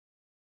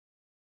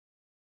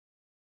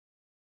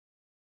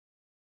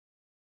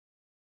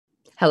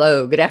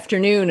Hello, good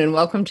afternoon, and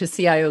welcome to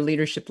CIO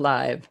Leadership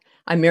Live.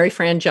 I'm Mary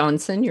Fran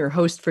Johnson, your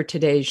host for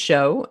today's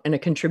show and a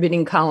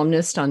contributing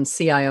columnist on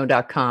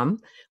CIO.com,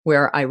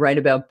 where I write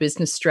about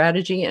business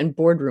strategy and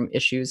boardroom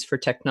issues for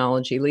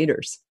technology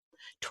leaders.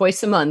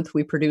 Twice a month,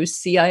 we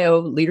produce CIO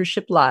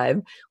Leadership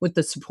Live with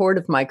the support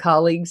of my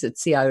colleagues at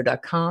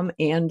CIO.com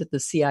and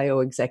the CIO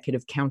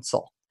Executive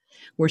Council.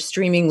 We're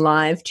streaming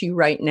live to you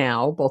right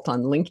now, both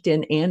on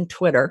LinkedIn and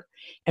Twitter,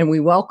 and we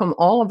welcome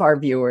all of our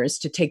viewers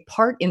to take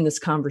part in this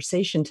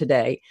conversation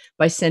today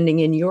by sending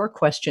in your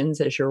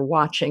questions as you're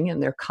watching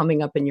and they're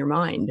coming up in your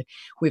mind.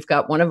 We've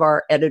got one of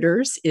our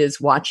editors is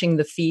watching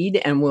the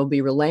feed and will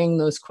be relaying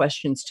those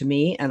questions to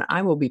me, and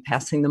I will be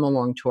passing them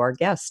along to our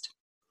guest.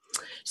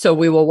 So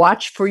we will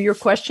watch for your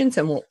questions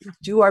and we'll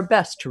do our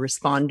best to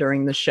respond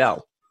during the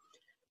show.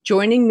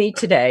 Joining me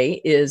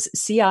today is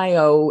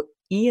CIO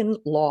Ian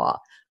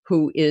Law,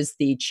 who is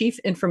the Chief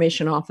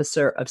Information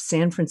Officer of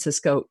San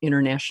Francisco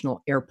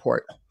International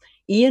Airport.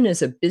 Ian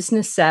is a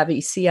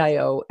business-savvy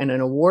CIO and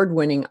an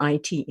award-winning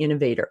IT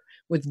innovator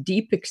with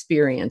deep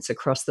experience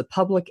across the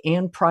public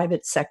and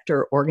private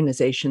sector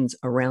organizations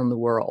around the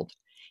world.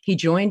 He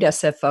joined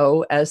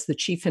SFO as the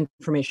Chief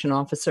Information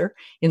Officer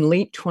in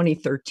late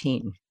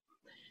 2013.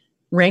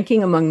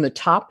 Ranking among the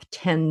top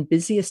 10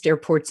 busiest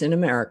airports in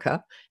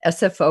America,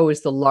 SFO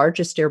is the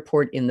largest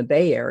airport in the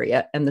Bay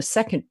Area and the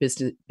second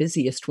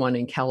busiest one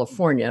in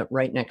California,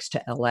 right next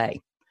to LA.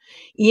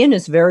 Ian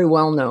is very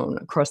well known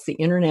across the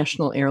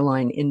international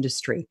airline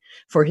industry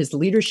for his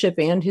leadership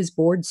and his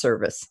board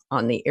service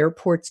on the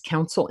Airports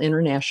Council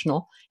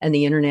International and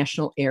the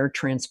International Air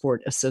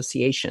Transport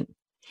Association.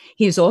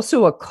 He is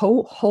also a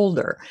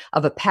co-holder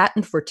of a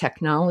patent for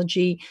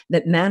technology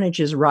that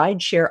manages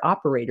rideshare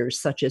operators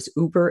such as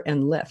Uber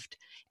and Lyft,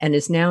 and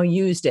is now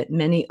used at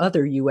many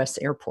other U.S.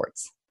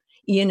 airports.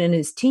 Ian and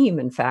his team,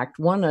 in fact,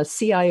 won a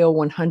CIO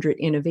 100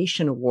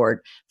 Innovation Award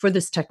for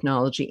this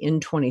technology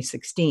in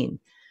 2016.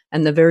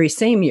 And the very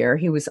same year,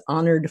 he was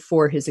honored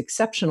for his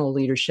exceptional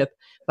leadership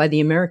by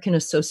the American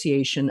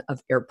Association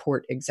of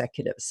Airport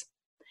Executives.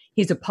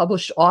 He's a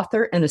published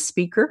author and a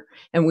speaker,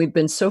 and we've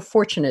been so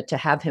fortunate to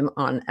have him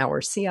on our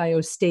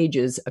CIO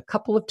stages a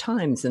couple of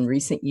times in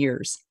recent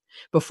years.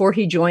 Before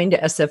he joined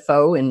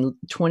SFO in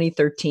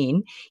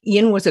 2013,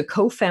 Ian was a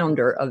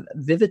co-founder of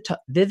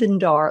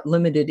Vivindar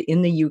Limited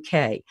in the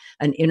UK,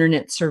 an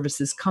internet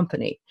services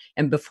company.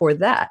 And before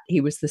that,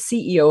 he was the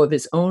CEO of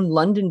his own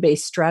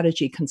London-based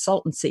strategy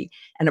consultancy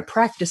and a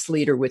practice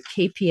leader with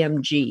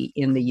KPMG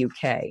in the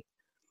UK.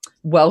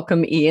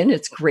 Welcome, Ian.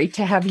 It's great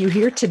to have you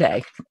here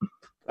today.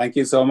 Thank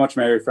you so much,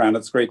 Mary Fran.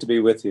 It's great to be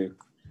with you.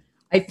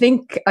 I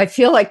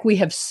feel like we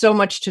have so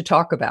much to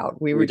talk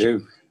about. We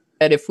do.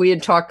 That if we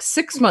had talked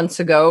 6 months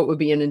ago, it would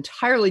be an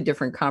entirely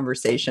different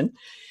conversation.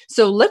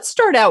 So let's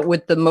start out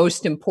with the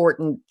most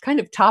important, kind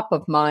of top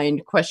of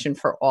mind question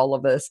for all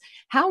of us.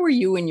 How are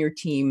you and your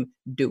team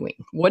doing?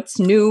 What's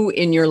new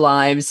in your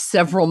lives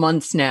several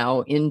months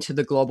now into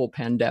the global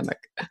pandemic?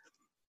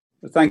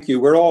 Thank you.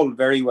 We're all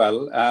very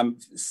well,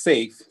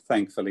 safe,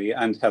 thankfully,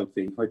 and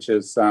healthy, which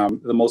is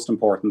the most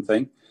important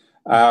thing.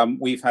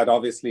 We've had,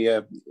 obviously,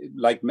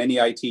 like many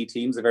IT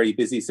teams, a very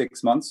busy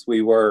 6 months.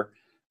 We were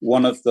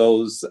one of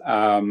those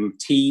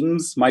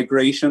Teams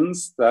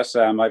migrations that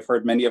I've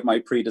heard many of my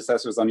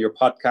predecessors on your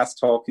podcast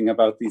talking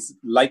about, these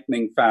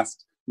lightning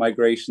fast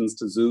migrations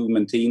to Zoom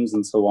and Teams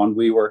and so on.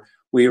 We were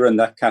in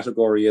that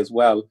category as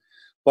well.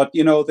 But,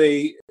 you know,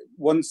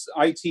 once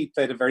IT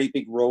played a very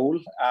big role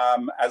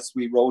as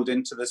we rolled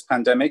into this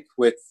pandemic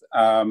with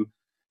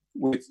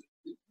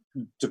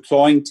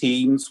deploying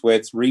teams,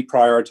 with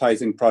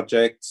reprioritizing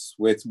projects,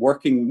 with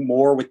working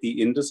more with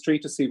the industry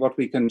to see what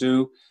we can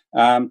do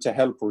to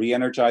help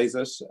re-energize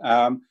it.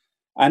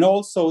 And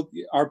also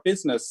our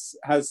business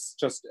has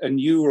just a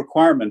new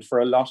requirement for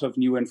a lot of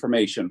new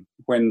information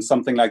when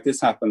something like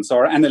this happens. So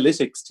our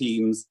analytics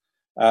teams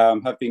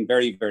have been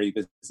very, very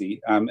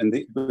busy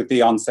with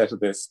the onset of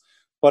this.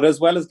 But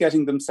as well as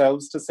getting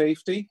themselves to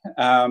safety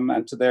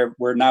and to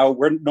we're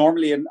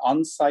normally an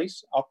on-site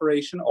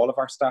operation. All of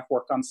our staff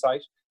work on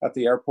site at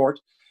the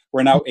airport.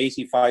 We're now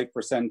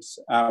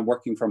 85%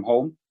 working from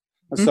home.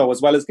 Mm-hmm. So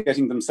as well as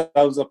getting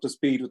themselves up to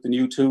speed with the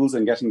new tools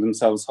and getting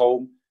themselves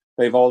home,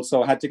 they've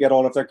also had to get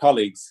all of their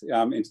colleagues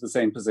into the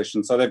same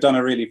position. So they've done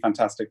a really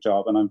fantastic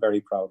job, and I'm very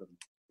proud of them.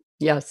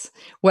 Yes.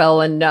 Well,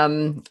 and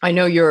I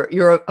know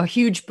you're a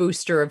huge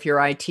booster of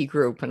your IT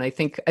group, and I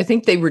think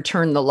they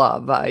return the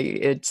love.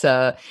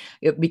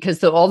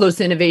 Because all those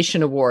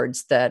innovation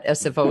awards that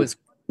SFO has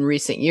in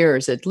recent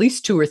years, at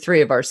least 2 or 3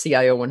 of our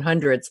CIO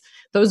 100s,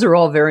 those are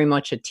all very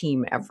much a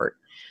team effort.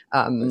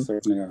 They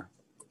certainly are.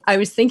 I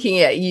was thinking,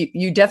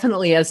 you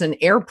definitely, as an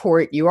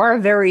airport, you are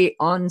a very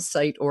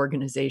on-site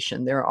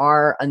organization. There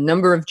are a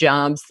number of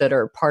jobs that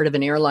are part of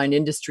an airline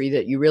industry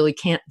that you really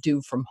can't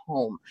do from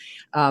home.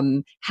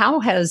 How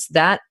has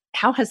that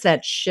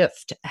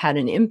shift had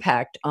an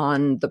impact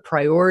on the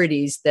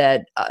priorities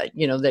that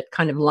that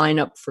kind of line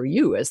up for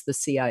you as the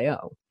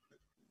CIO?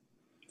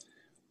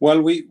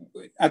 Well,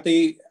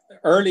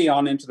 early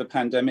on into the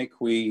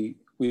pandemic, we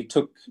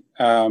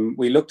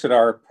we looked at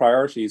our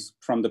priorities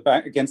from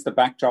against the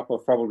backdrop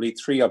of probably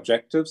three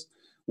objectives.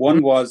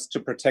 One was to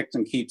protect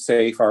and keep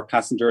safe our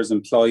passengers,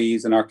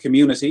 employees, and our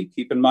community.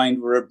 Keep in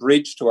mind, we're a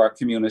bridge to our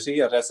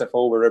community. At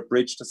SFO, we're a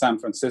bridge to San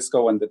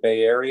Francisco and the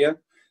Bay Area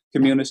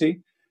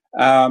community.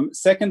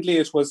 Secondly,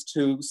 it was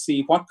to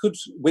see what could,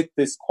 with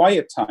this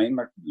quiet time,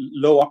 or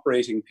low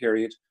operating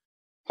period,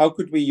 how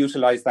could we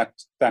utilize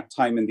that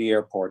time in the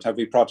airport? Have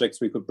we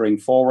projects we could bring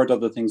forward,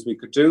 other things we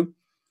could do?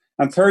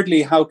 And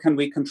thirdly, how can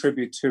we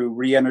contribute to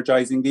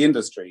re-energizing the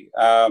industry?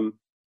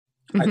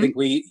 I think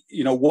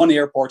one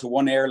airport or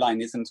one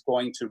airline isn't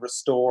going to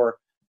restore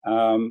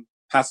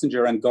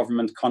passenger and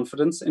government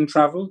confidence in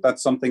travel.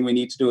 That's something we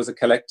need to do as a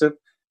collective.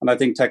 And I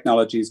think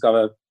technology's got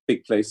a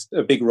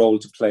big role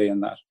to play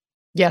in that.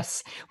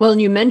 Yes. Well,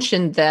 and you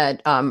mentioned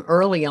that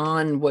early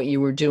on what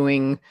you were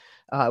doing,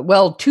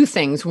 two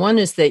things. One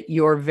is that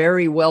you're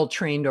very well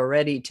trained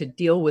already to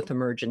deal with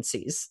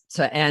emergencies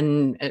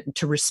and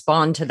to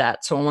respond to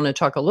that. So I want to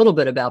talk a little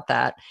bit about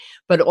that,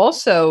 but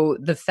also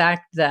the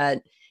fact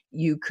that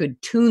you could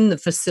tune the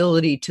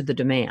facility to the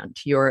demand.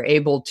 You're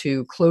able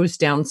to close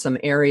down some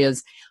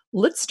areas.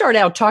 Let's start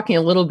out talking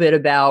a little bit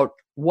about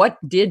what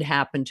did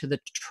happen to the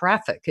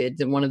traffic.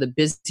 It's one of the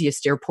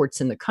busiest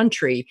airports in the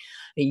country.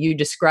 You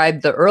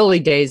described the early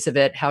days of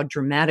it, how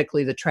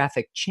dramatically the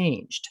traffic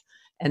changed.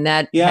 And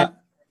that,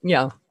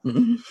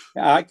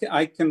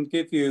 I can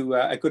give you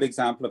a good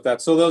example of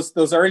that. So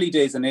those early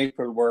days in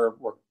April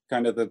were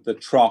kind of the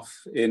trough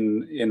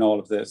in all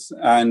of this.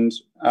 And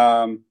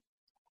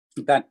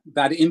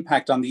that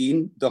impact on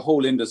the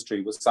whole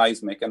industry was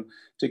seismic. And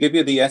to give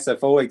you the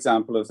SFO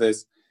example of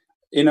this,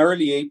 in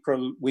early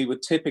April, we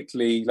would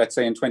typically, let's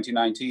say in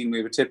 2019,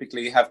 we would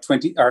typically have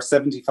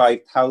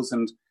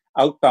 75,000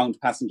 outbound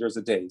passengers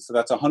a day. So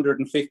that's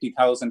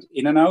 150,000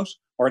 in and out,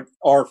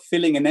 or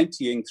filling and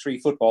emptying 3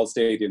 football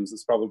stadiums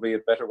is probably a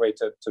better way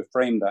to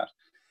frame that.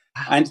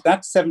 Wow. And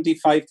that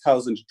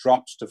 75,000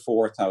 dropped to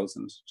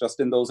 4,000 just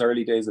in those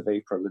early days of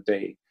April a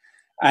day.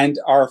 And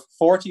our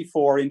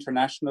 44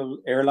 international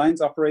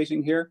airlines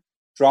operating here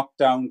dropped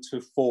down to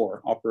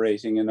 4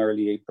 operating in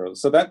early April.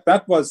 So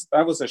that was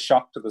a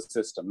shock to the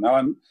system. Now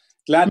I'm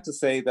glad to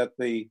say that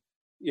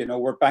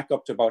we're back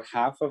up to about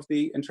half of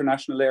the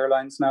international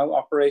airlines now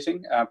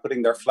operating,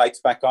 putting their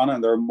flights back on,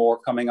 and there are more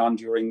coming on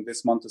during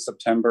this month of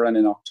September and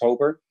in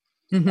October.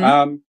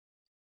 Mm-hmm.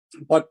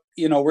 But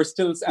we're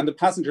still, and the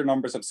passenger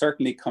numbers have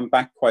certainly come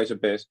back quite a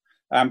bit.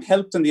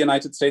 Helped in the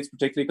United States,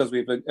 particularly because we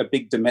have a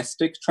big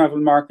domestic travel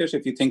market.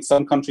 If you think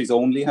some countries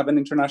only have an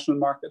international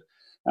market,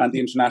 and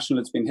the international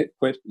has been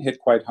hit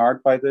quite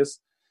hard by this.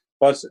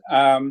 But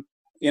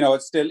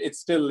it's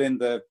still in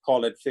the,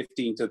 call it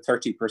 15 to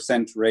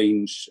 30%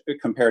 range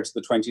compared to the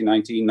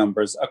 2019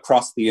 numbers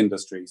across the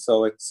industry.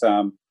 So it's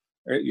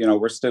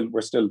we're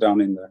still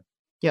down in there.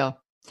 Yeah.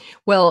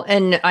 Well,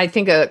 and I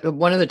think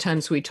one of the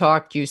times we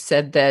talked, you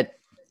said that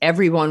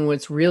everyone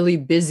was really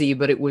busy,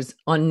 but it was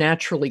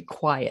unnaturally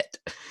quiet.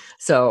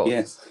 So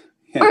yes.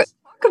 Talk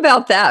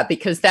about that,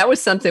 because that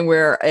was something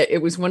where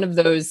it was one of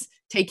those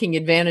taking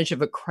advantage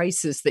of a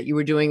crisis that you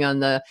were doing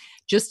on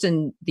just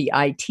in the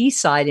IT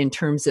side in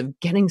terms of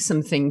getting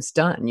some things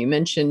done. You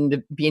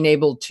mentioned being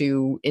able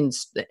to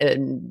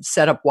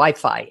set up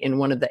Wi-Fi in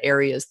one of the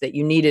areas that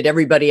you needed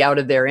everybody out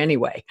of there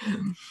anyway.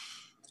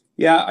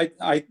 Yeah,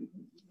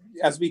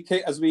 as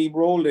we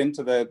rolled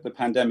into the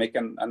pandemic,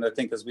 and I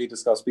think as we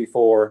discussed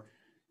before,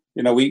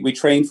 we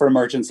train for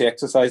emergency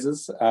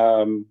exercises,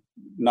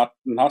 not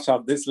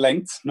of this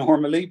length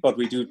normally, but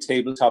we do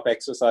tabletop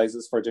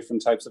exercises for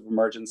different types of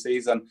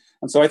emergencies. And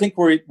so I think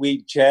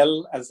we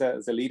gel as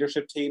a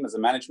leadership team, as a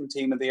management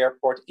team at the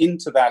airport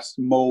into that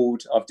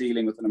mode of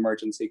dealing with an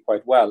emergency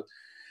quite well.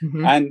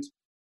 Mm-hmm. And,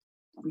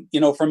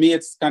 for me,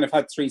 it's kind of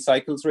had 3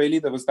 cycles, really.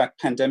 There was that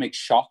pandemic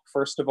shock,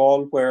 first of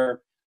all,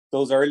 where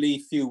those early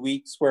few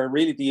weeks where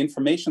really the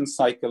information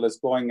cycle is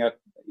going at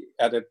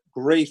a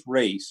great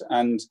rate,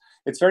 and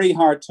it's very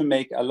hard to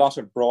make a lot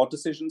of broad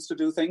decisions to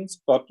do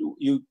things, but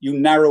you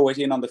narrow it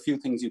in on the few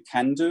things you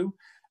can do,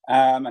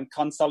 and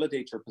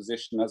consolidate your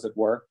position, as it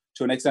were,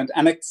 to an extent,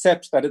 and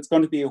accept that it's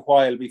going to be a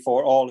while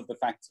before all of the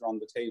facts are on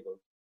the table.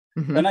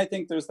 Mm-hmm. Then I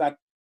think there's that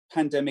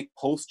pandemic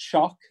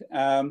post-shock,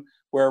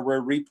 where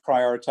we're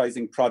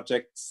reprioritizing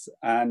projects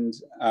and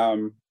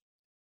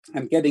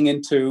getting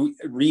into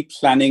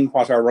replanning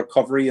what our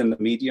recovery in the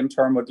medium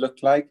term would look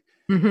like.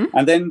 Mm-hmm.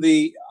 And then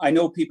I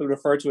know people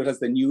refer to it as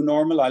the new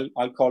normal.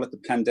 I'll call it the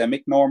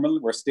pandemic normal.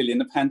 We're still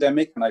in a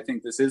pandemic, and I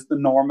think this is the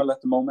normal at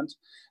the moment,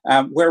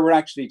 where we're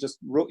actually just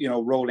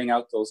rolling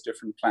out those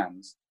different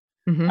plans.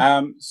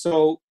 Mm-hmm.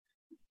 So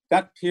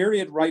that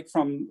period right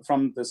from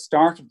the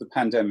start of the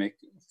pandemic,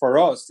 for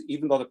us,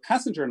 even though the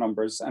passenger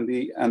numbers and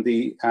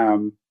the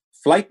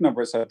flight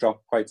numbers have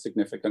dropped quite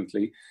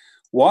significantly,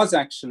 was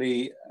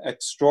actually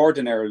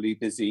extraordinarily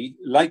busy,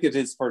 like it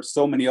is for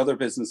so many other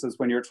businesses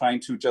when you're trying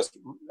to just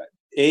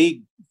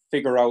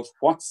figure out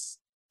what's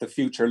the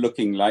future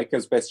looking like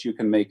as best you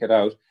can make it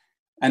out,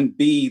 and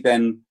B,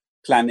 then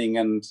planning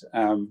and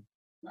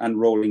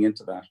rolling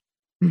into that.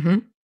 Mm-hmm.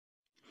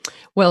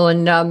 Well,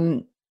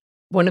 and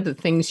one of the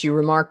things you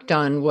remarked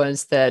on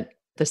was that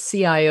the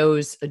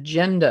CIO's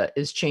agenda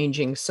is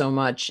changing so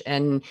much.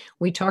 And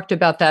we talked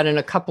about that in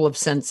a couple of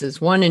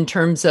senses. One, in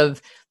terms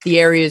of the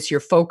areas you're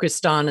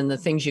focused on and the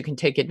things you can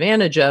take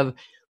advantage of,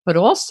 but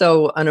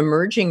also an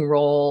emerging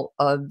role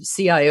of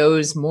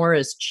CIOs more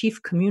as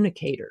chief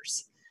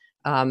communicators,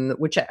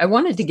 which I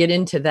wanted to get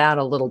into that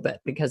a little bit,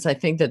 because I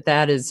think that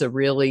that is a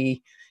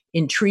really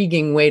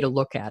intriguing way to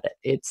look at it.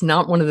 It's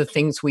not one of the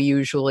things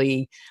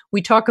we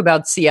talk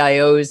about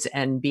CIOs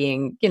and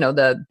being,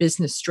 the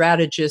business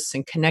strategists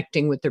and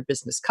connecting with their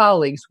business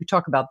colleagues. We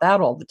talk about that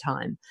all the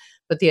time.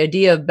 But the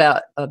idea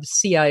of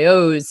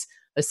CIOs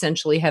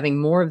essentially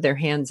having more of their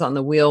hands on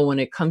the wheel when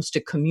it comes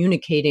to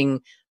communicating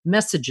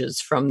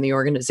messages from the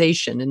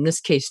organization, in this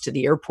case to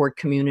the airport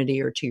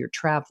community or to your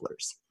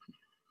travelers.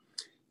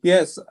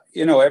 Yes,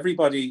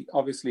 everybody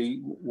obviously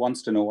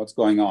wants to know what's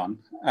going on.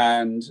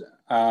 And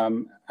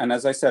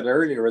as I said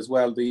earlier as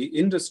well, the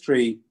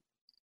industry,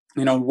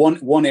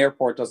 one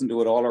airport doesn't do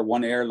it all, or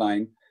one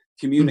airline.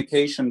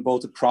 Communication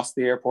both across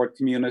the airport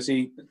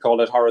community,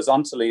 call it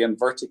horizontally and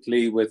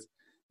vertically, with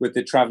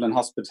the travel and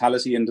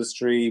hospitality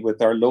industry,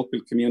 with our local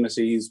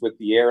communities, with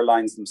the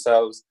airlines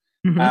themselves,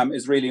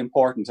 is really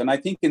important. And I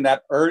think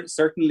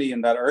certainly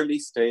in that early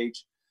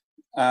stage,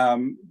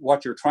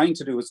 what you're trying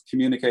to do is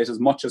communicate as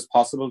much as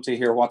possible to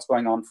hear what's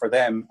going on for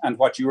them and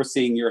what you're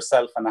seeing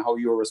yourself and how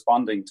you're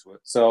responding to it.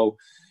 So,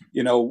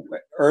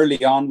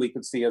 early on, we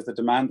could see as the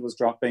demand was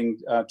dropping,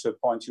 to a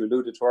point you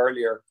alluded to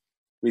earlier,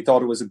 we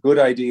thought it was a good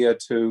idea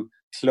to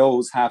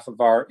close half of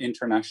our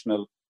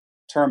international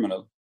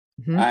terminal.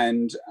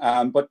 And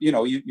but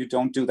you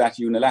don't do that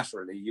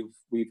unilaterally.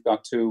 We've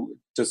got to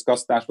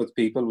discuss that with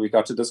people. We've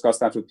got to discuss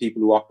that with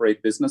people who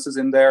operate businesses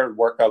in there,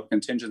 work out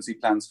contingency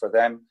plans for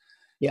them.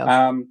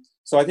 Yeah.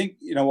 So I think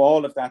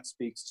all of that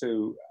speaks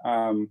to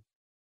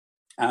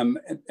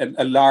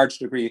a large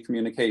degree of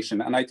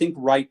communication. And I think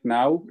right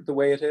now, the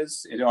way it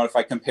is, if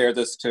I compare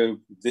this to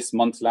this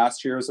month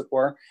last year, as it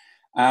were,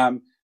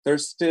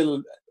 there's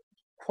still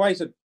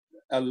quite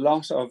a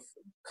lot of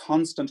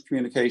constant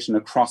communication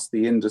across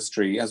the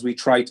industry as we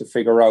try to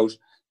figure out,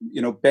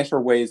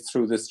 better ways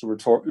through this to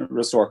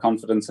restore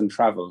confidence in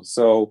travel.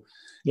 So,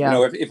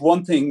 yeah. If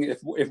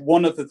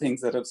one of the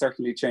things that have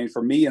certainly changed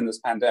for me in this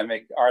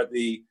pandemic are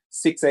the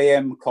 6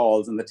 a.m.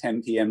 calls and the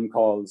 10 p.m.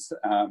 calls,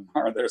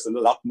 there's a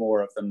lot more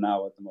of them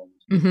now at the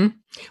moment.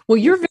 Well,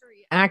 you're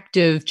very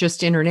active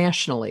just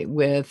internationally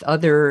with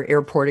other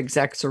airport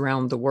execs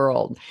around the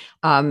world.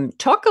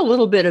 Talk a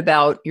little bit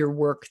about your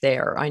work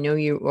there. I know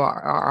you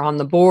are on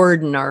the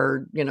board and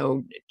are,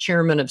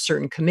 chairman of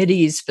certain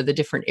committees for the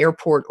different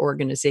airport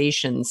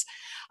organizations.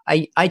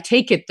 I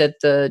take it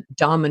that the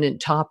dominant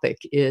topic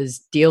is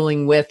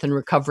dealing with and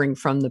recovering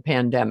from the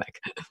pandemic,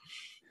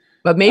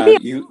 but maybe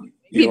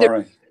there's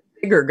right.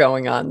 bigger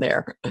going on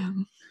there.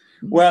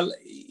 Well,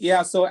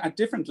 yeah. So at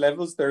different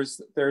levels,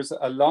 there's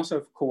a lot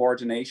of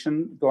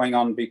coordination going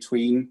on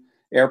between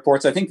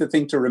airports. I think the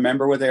thing to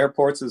remember with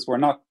airports is we're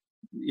not,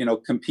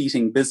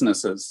 competing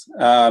businesses.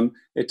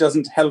 It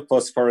doesn't help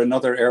us for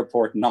another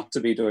airport not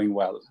to be doing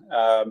well.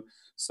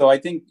 So I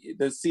think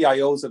the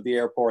CIOs of the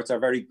airports are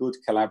very good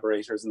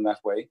collaborators in that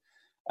way.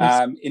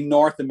 In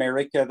North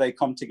America, they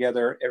come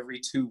together every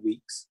 2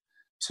 weeks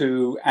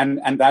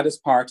and that is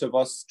part of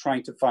us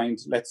trying to find,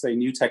 let's say,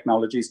 new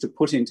technologies to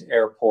put into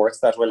airports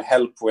that will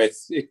help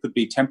with, it could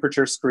be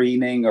temperature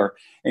screening or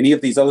any of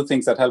these other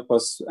things that help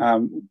us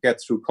get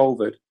through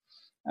COVID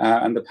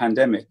and the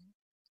pandemic.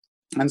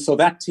 And so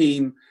that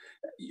team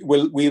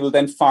we will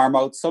then farm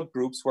out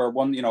subgroups where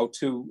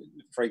two,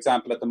 for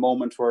example, at the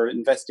moment, we're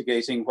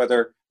investigating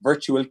whether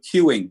virtual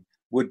queuing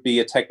would be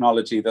a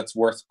technology that's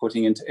worth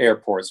putting into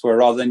airports, where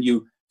rather than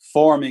you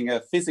forming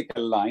a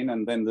physical line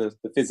and then the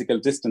physical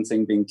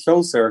distancing being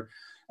closer,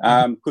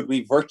 could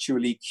we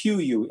virtually queue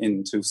you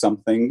into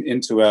something,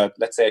 into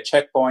let's say a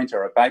checkpoint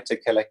or a bag to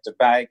collect a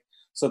bag,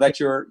 so that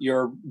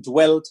your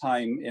dwell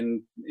time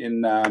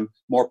in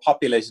more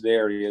populated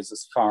areas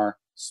is far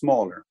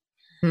smaller.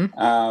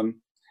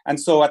 And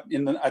so at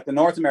the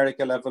North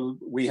America level,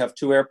 we have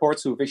 2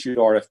 airports who've issued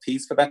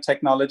RFPs for that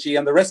technology,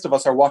 and the rest of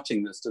us are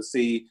watching this to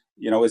see,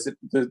 is it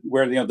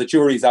where the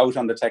jury's out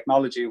on the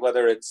technology,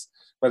 whether it's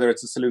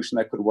a solution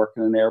that could work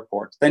in an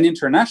airport. Then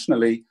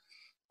internationally,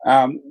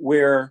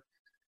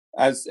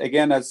 as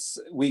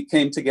we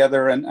came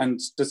together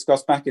and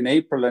discussed back in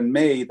April and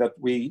May, that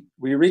we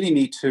really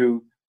need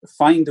to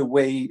find a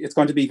way. It's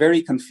going to be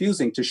very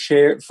confusing to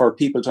share for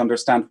people to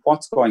understand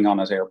what's going on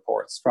at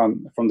airports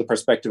from the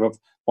perspective of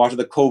what are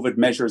the COVID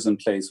measures in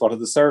place, what are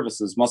the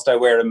services, must I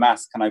wear a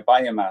mask, can I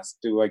buy a mask,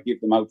 do I give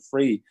them out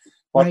free,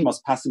 what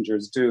must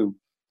passengers do?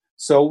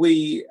 So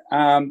we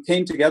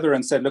came together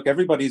and said, look,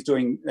 everybody's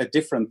doing a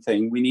different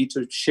thing, we need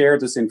to share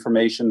this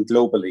information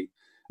globally,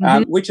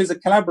 which is a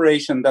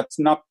collaboration that's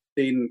not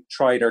been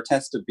tried or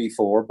tested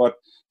before, but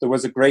there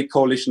was a great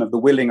coalition of the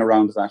willing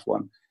around that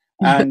one.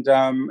 And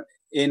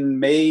in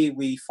May,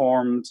 we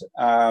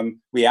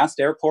asked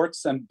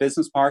airports and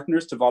business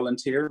partners to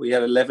volunteer. We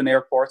had 11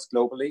 airports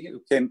globally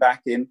who came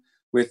back in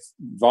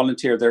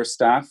volunteer their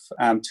staff,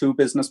 2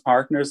 business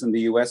partners in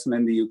the US and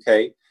in the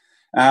UK.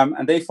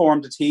 And they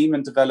formed a team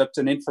and developed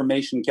an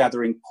information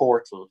gathering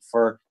portal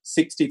for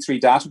 63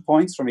 data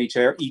points from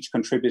each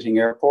contributing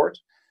airport.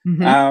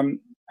 Mm-hmm.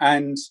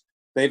 And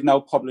they've now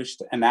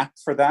published an app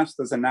for that.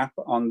 There's an app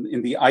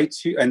in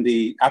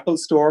the Apple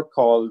Store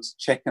called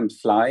Check and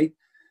Fly,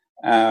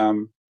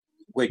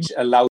 which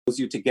allows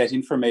you to get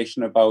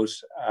information about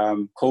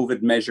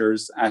COVID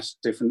measures at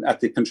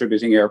the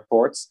contributing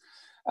airports.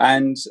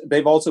 And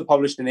they've also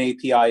published an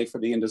API for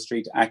the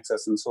industry to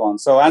access and so on.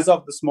 So as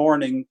of this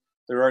morning,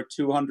 there are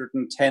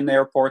 210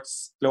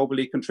 airports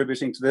globally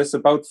contributing to this,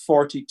 about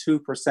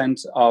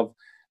 42% of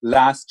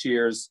last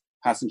year's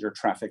passenger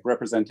traffic,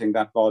 representing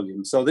that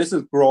volume. So this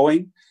is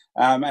growing,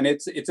 and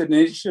it's an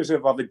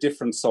initiative of a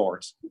different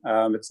sort.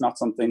 It's not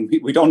something,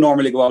 we don't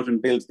normally go out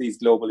and build these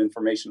global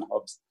information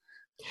hubs.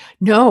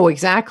 No,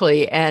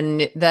 exactly.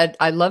 And that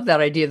I love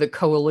that idea, the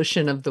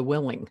coalition of the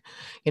willing,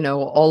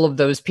 all of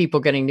those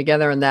people getting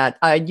together. And that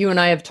you and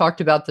I have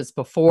talked about this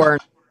before.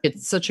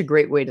 It's such a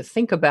great way to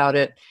think about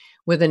it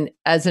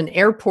as an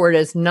airport,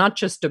 as not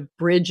just a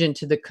bridge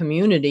into the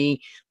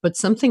community, but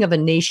something of a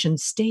nation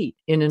state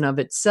in and of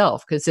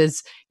itself. Because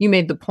as you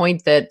made the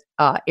point that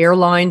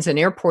airlines and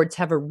airports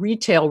have a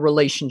retail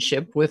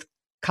relationship with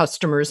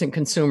customers and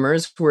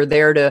consumers who are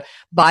there to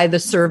buy the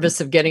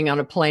service of getting on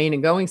a plane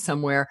and going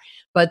somewhere,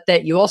 but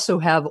that you also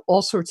have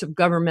all sorts of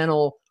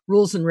governmental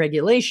rules and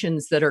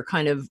regulations that are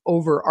kind of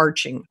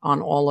overarching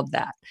on all of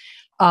that.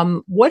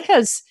 What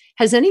has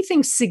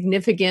anything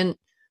significant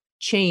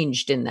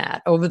changed in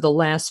that over the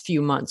last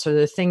few months? Are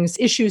there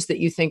issues that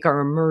you think are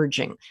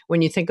emerging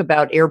when you think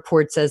about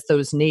airports as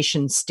those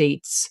nation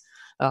states,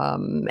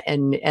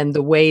 and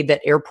the way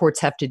that airports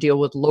have to deal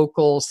with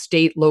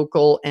state,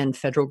 local, and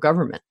federal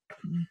government?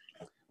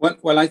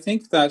 Well, I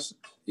think that,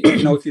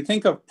 if you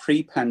think of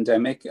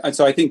pre-pandemic,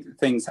 so I think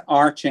things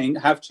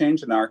have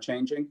changed and are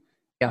changing.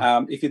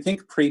 Yeah. If you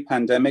think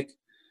pre-pandemic,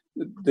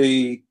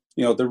 the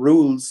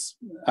rules,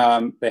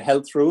 the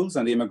health rules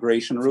and the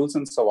immigration rules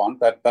and so on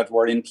that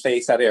were in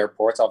place at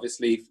airports,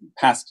 obviously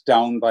passed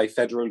down by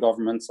federal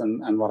governments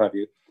and what have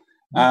you,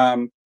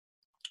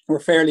 were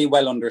fairly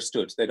well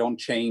understood. They don't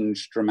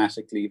change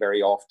dramatically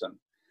very often.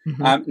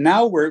 Mm-hmm.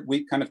 Now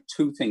we kind of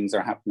 2 things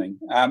are happening.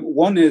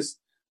 One is,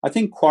 I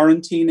think,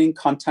 quarantining,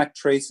 contact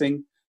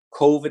tracing,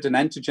 COVID and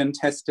antigen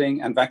testing,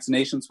 and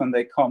vaccinations when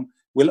they come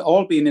will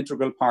all be an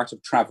integral part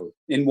of travel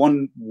in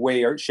one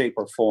way or shape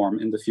or form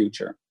in the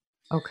future.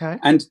 Okay.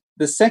 And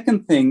the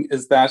second thing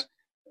is that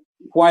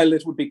while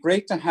it would be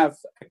great to have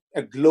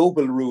a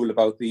global rule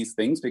about these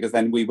things, because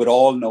then we would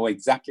all know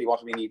exactly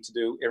what we need to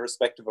do,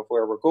 irrespective of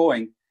where we're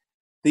going,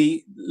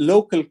 the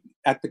local,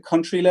 at the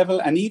country level,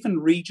 and even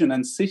region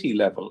and city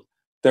level,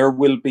 there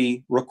will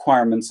be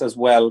requirements as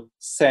well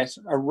set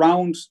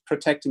around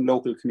protecting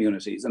local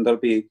communities. And there'll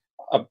be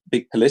a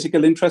big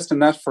political interest in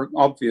that for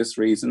obvious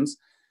reasons.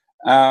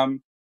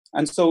 And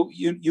so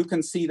you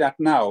can see that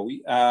now.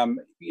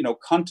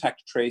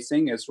 Contact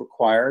tracing is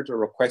required or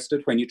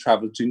requested when you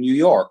travel to New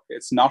York.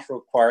 It's not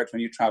required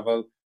when you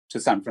travel to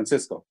San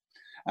Francisco.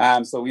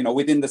 So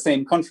within the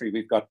same country,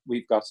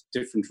 we've got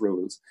different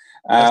rules.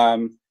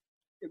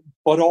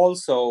 But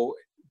also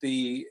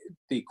the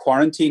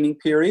quarantining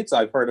periods.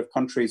 I've heard of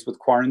countries with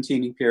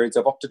quarantining periods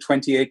of up to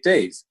 28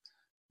 days.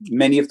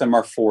 Many of them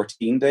are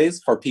 14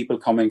 days for people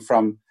coming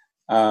from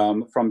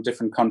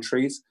different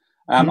countries.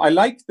 I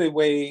like the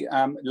way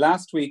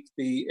last week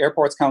the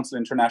Airports Council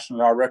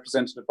International, our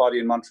representative body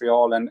in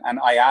Montreal, and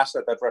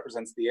IATA, that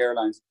represents the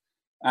airlines,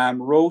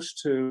 wrote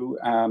to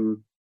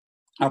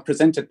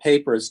presented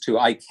papers to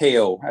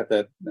ICAO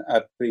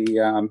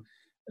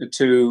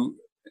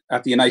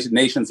at the United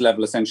Nations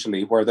level,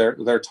 essentially, where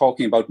they're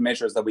talking about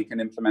measures that we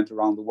can implement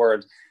around the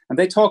world, and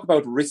they talk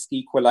about risk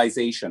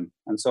equalization,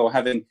 and so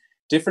having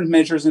different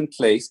measures in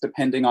place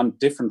depending on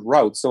different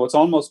routes. So it's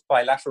almost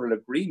bilateral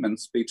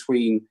agreements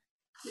between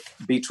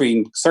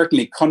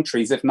certainly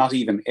countries, if not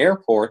even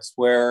airports,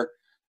 where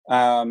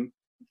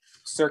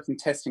certain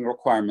testing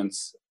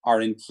requirements are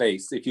in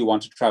place if you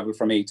want to travel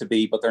from A to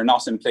B, but they're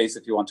not in place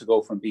if you want to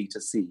go from B to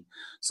C.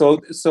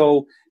 So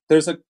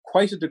there's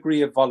quite a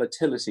degree of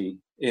volatility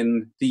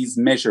in these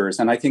measures,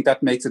 and I think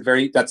that makes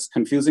it that's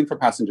confusing for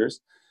passengers.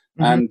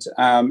 Mm-hmm.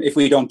 And if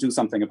we don't do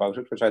something about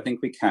it, which I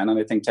think we can, and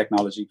I think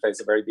technology plays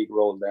a very big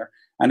role there,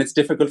 and it's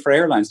difficult for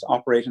airlines to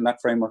operate in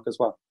that framework as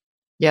well.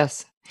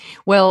 Yes.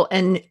 Well,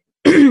 and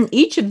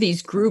each of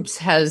these groups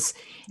has,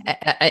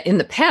 in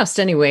the past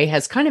anyway,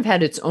 has kind of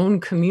had its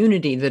own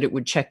community that it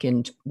would check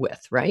in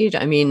with, right?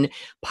 I mean,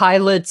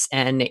 pilots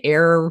and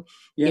airlines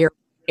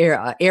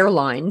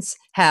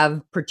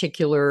have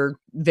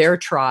their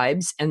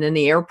tribes, and then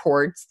the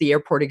airport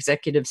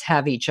executives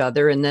have each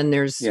other, and then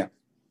there's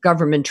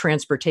government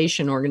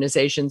transportation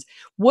organizations.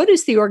 What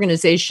is the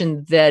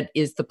organization that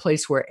is the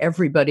place where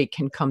everybody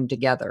can come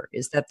together?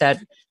 Is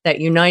that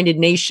United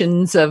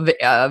Nations of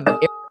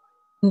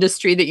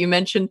industry that you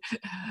mentioned?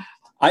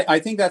 I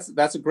think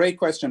that's a great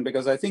question,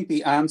 because I think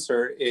the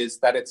answer is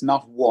that it's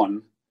not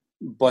one,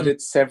 but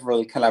it's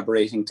several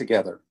collaborating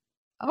together.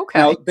 Okay.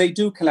 Now, they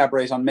do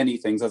collaborate on many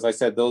things. As I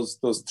said, those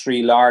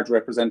three large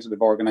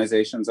representative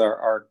organizations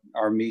are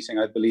meeting,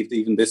 I believe,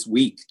 even this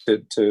week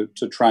to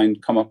try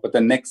and come up with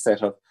the next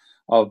set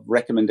of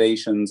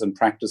recommendations and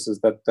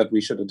practices that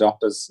we should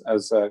adopt as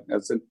a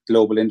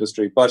global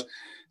industry. But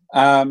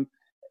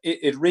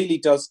it really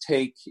does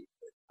take,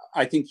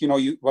 I think,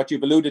 what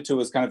you've alluded to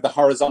is kind of the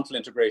horizontal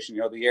integration,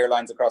 the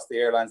airlines across the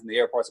airlines and the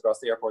airports across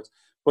the airports.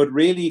 But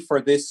really, for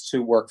this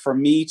to work, for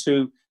me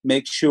to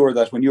make sure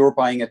that when you're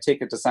buying a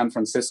ticket to San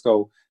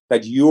Francisco,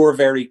 that you're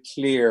very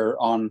clear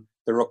on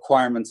the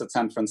requirements at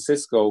San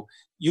Francisco.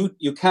 You're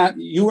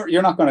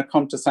not going to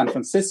come to San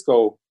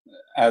Francisco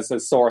as a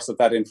source of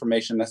that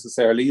information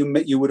necessarily.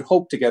 You would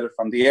hope to get it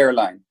from the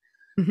airline,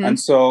 Mm-hmm. and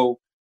so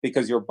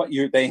because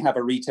they have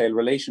a retail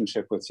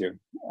relationship with you,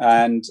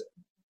 and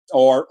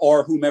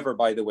or whomever,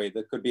 by the way,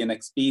 that could be an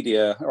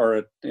Expedia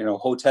or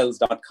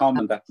hotels.com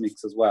in that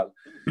mix as well.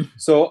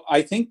 So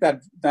I think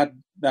that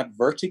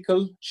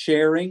vertical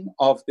sharing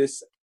of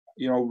this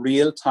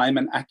real time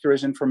and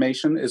accurate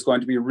information is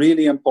going to be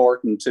really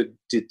important to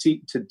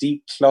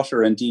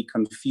declutter and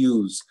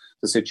deconfuse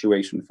the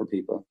situation for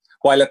people,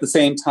 while at the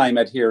same time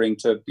adhering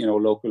to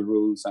local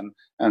rules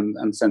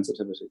and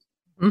sensitivity.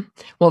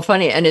 Well,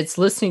 funny, and it's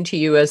listening to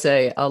you as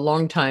a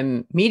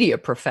longtime media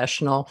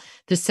professional.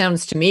 This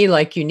sounds to me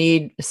like you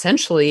need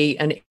essentially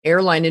an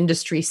airline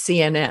industry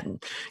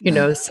CNN,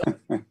 so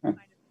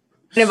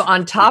kind of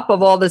on top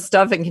of all this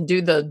stuff and can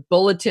do the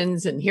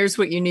bulletins and here's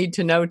what you need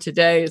to know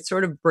today. It's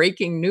sort of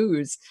breaking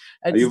news.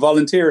 Are you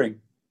volunteering?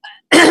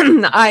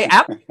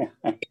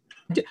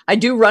 I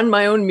do run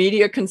my own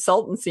media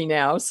consultancy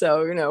now,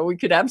 so we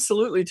could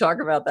absolutely talk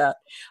about that.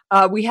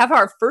 We have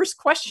our first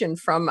question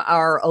from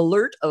our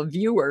alert of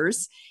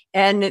viewers,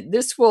 and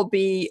this will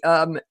be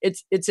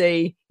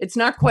it's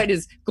not quite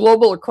as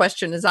global a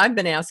question as I've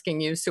been asking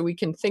you, so we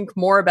can think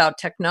more about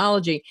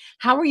technology.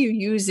 How are you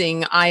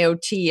using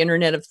IoT,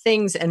 Internet of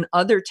Things, and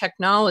other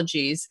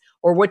technologies,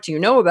 or what do you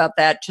know about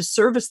that, to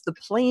service the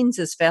planes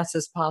as fast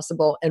as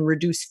possible and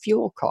reduce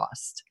fuel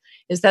cost?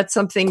 Is that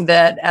something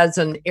that, as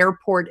an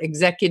airport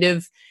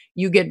executive,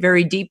 you get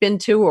very deep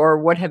into, or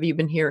what have you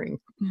been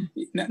hearing?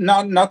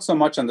 Not so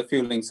much on the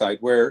fueling side,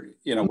 where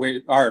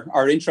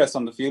our interest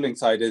on the fueling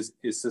side is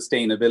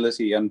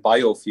sustainability and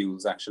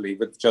biofuels, actually.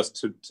 But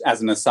just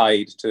as an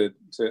aside to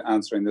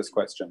answering this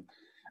question,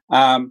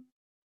 I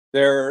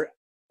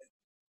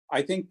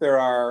think there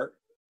are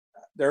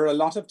a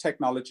lot of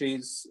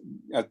technologies.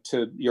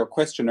 To your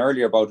question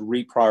earlier about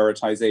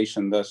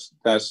reprioritization,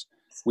 that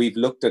we've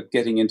looked at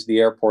getting into the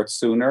airport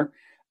sooner.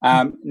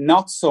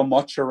 Not so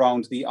much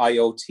around the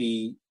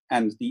IoT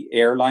and the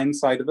airline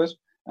side of it,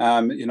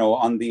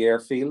 on the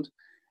airfield.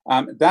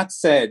 That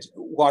said,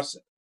 what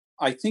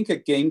I think a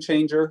game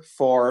changer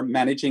for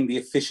managing the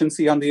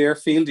efficiency on the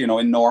airfield,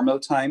 in normal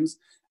times,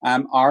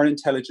 are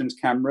intelligent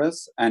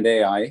cameras and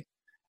AI.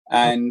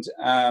 And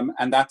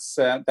that's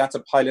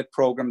a pilot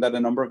program that a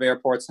number of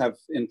airports have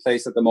in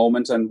place at the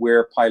moment, and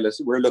we're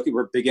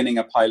beginning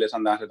a pilot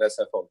on that at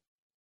SFO.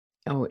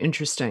 Oh,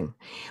 interesting.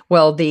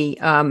 Well,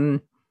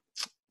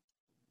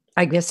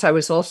 I guess I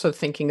was also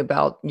thinking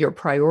about your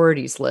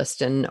priorities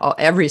list, and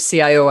every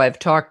CIO I've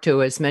talked to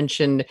has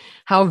mentioned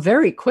how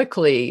very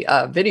quickly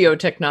video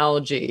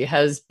technology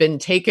has been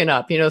taken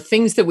up.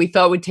 Things that we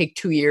thought would take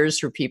 2 years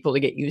for people to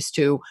get used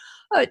to,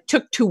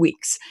 took 2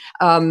 weeks.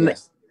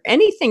 Yes.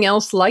 Anything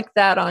else like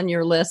that on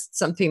your list?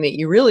 Something that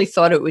you really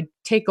thought it would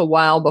take a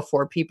while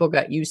before people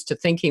got used to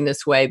thinking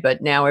this way,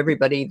 but now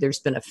there's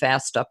been a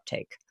fast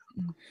uptake?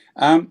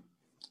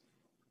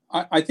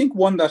 I think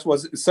one that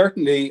was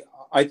certainly,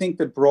 I think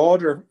the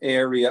broader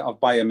area of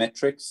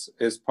biometrics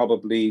is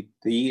probably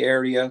the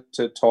area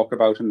to talk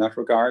about in that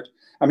regard.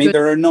 I mean,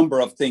 there are a number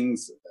of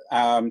things,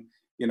 a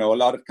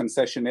lot of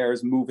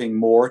concessionaires moving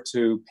more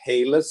to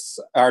touchless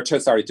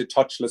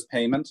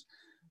payment.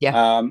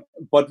 Yeah.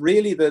 But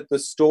really the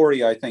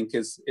story, I think,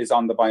 is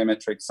on the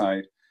biometric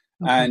side.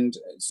 Okay. And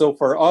so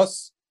for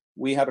us,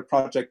 we had a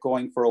project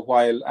going for a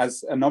while,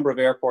 as a number of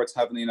airports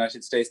have in the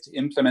United States, to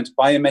implement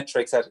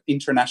biometrics at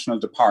international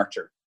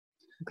departure,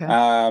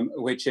 okay.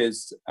 Which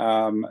is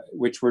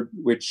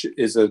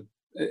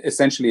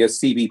essentially a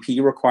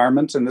CBP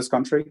requirement in this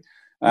country,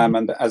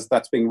 and as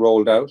that's being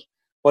rolled out.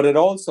 But it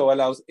also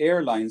allows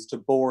airlines to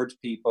board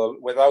people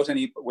without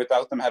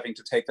them having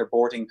to take their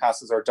boarding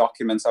passes or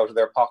documents out of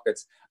their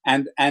pockets,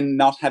 and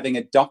not having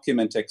a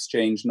document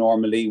exchange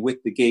normally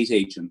with the gate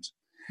agent.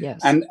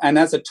 Yes. And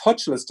as a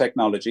touchless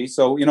technology,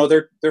 so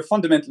they're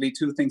fundamentally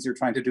two things you're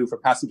trying to do for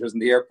passengers in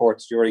the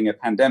airports during a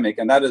pandemic,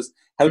 and that is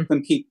help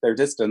them keep their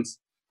distance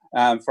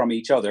from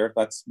each other.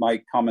 That's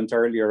my comment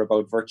earlier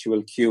about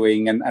virtual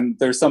queuing, and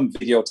there's some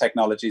video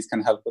technologies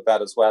can help with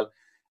that as well.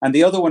 And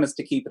the other one is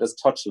to keep it as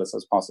touchless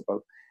as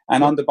possible.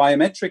 And on the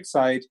biometric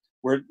side,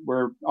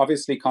 we're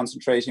obviously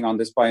concentrating on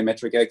this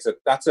biometric exit.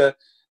 That's the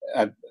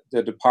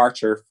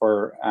departure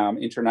for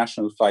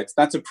international flights.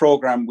 That's a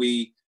program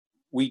we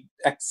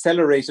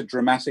accelerated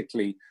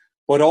dramatically,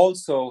 but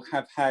also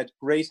have had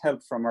great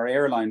help from our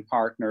airline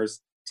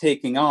partners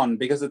taking on,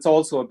 because it's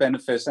also a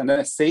benefit and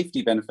a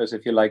safety benefit,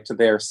 if you like, to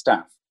their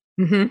staff.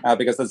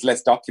 Because there's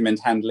less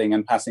document handling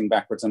and passing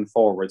backwards and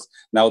forwards.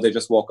 Now they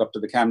just walk up to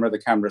the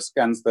camera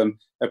scans them,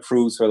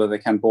 approves whether they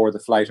can board the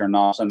flight or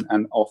not,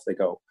 and off they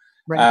go.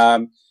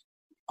 Right.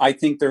 I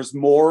think there's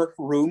more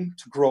room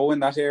to grow in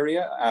that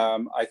area.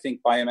 I think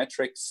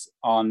biometrics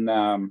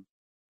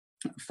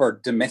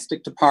for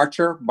domestic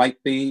departure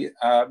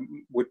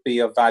would be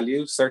of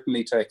value,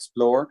 certainly to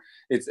explore.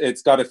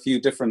 It's got a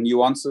few different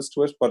nuances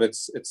to it, but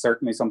it's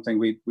certainly something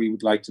we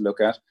would like to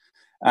look at.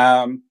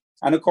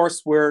 And of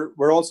course,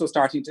 we're also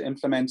starting to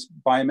implement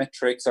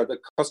biometrics, or the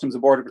Customs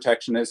and Border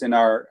Protection is in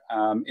our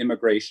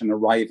immigration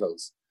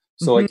arrivals.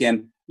 So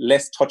again,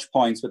 less touch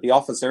points with the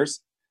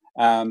officers,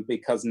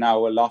 because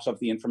now a lot of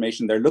the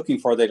information they're looking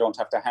for, they don't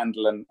have to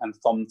handle and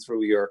thumb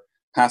through your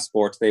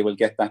passport. They will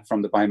get that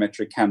from the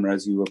biometric camera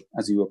as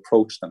you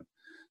approach them.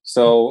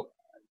 So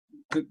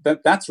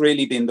that's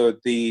really been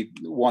the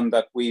one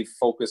that we've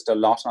focused a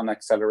lot on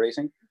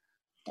accelerating.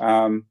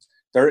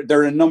 There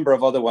are a number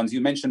of other ones.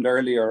 You mentioned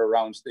earlier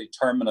around the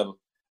terminal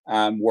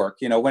work.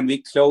 When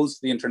we closed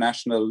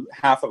the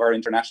half of our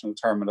international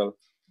terminal,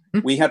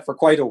 we had for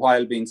quite a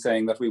while been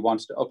saying that we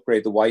wanted to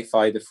upgrade the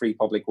Wi-Fi, the free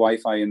public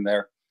Wi-Fi in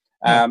there.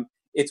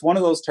 It's one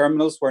of those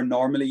terminals where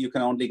normally you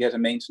can only get a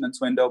maintenance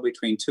window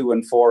between 2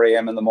 and 4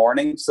 a.m. in the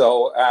morning.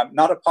 So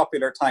not a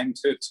popular time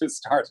to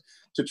start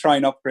to try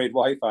and upgrade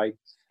Wi-Fi.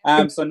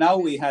 So now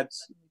we had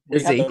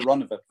the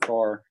run of it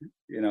for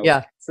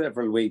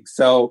several weeks.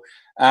 So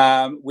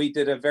we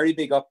did a very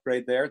big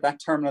upgrade there. That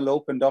terminal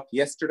opened up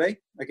yesterday.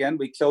 Again,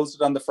 we closed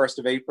it on the 1st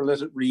of April.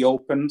 It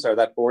reopened, or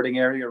that boarding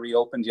area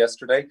reopened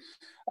yesterday.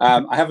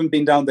 I haven't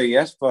been down there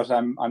yet, but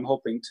I'm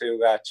hoping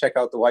to check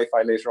out the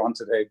Wi-Fi later on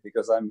today,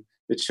 because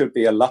it should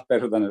be a lot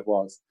better than it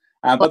was.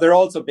 But there are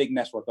also big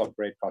network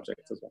upgrade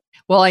projects as well.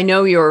 Well, I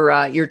know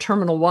your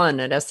Terminal 1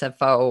 at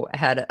SFO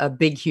had a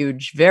big,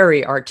 huge,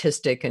 very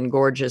artistic and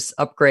gorgeous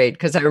upgrade,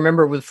 because I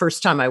remember the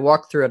first time I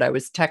walked through it, I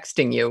was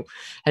texting you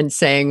and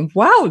saying,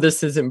 wow,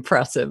 this is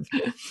impressive.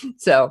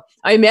 So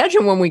I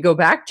imagine when we go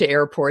back to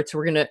airports,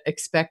 we're going to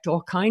expect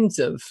all kinds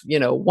of,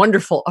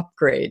 wonderful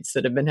upgrades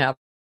that have been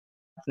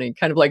happening,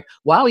 kind of like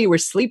while you were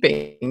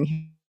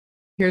sleeping.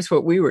 Here's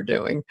what we were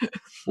doing.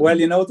 Well,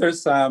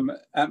 there's there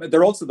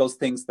are also those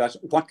things that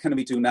what can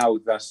we do now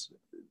that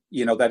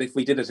that if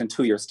we did it in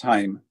 2 years'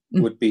 time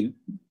would be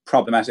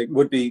problematic,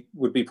 would be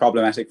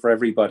problematic for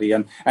everybody.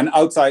 And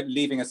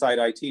leaving aside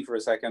IT for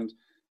a second,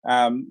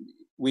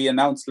 we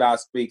announced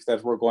last week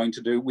that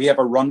we have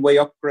a runway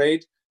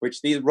upgrade,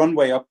 which these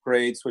runway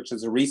upgrades, which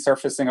is a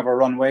resurfacing of a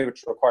runway,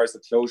 which requires the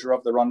closure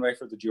of the runway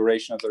for the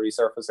duration of the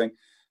resurfacing.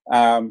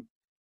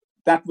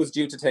 That was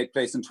due to take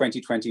place in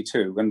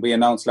 2022. And we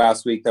announced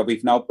last week that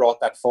we've now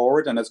brought that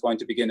forward, and it's going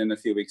to begin in a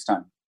few weeks'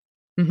 time.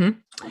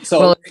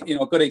 So,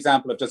 a good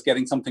example of just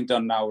getting something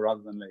done now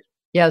rather than later.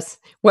 Yes.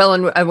 Well,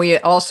 and we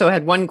also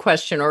had one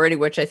question already,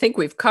 which I think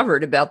we've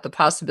covered, about the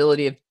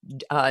possibility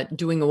of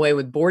doing away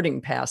with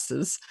boarding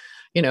passes,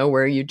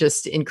 where you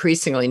just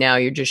increasingly now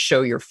you just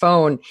show your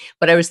phone.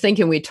 But I was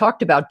thinking, we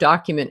talked about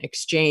document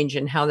exchange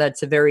and how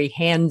that's a very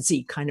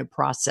handsy kind of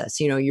process.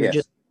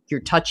 You're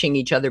touching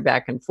each other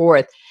back and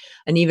forth.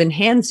 An even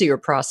handsier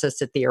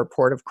process at the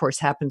airport, of course,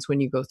 happens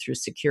when you go through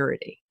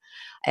security.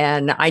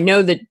 And I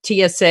know that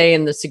TSA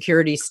and the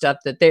security stuff,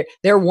 that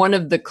they're one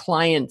of the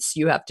clients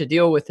you have to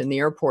deal with in the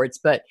airports.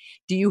 But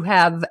do you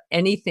have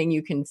anything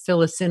you can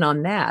fill us in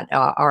on that?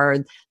 Are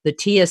the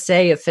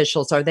TSA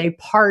officials, are they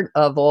part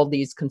of all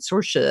these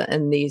consortia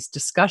and these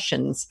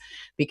discussions?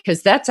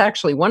 Because that's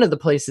actually one of the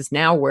places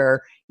now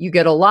where you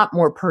get a lot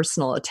more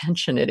personal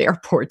attention at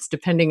airports,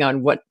 depending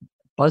on what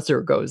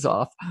buzzer goes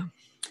off.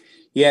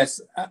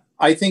 Yes,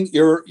 I think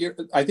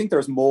I think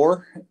there's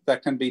more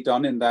that can be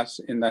done in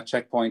that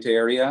checkpoint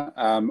area.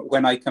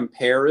 When I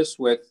compare it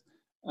with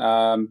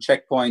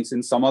checkpoints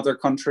in some other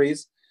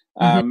countries,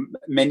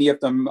 many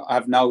of them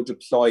have now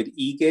deployed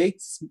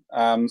e-gates,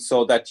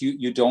 so that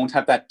you don't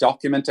have that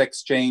document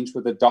exchange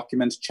with a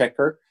document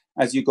checker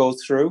as you go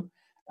through.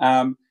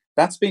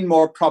 That's been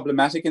more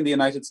problematic in the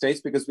United States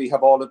because we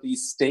have all of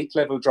these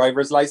state-level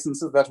driver's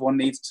licenses that one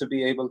needs to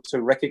be able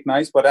to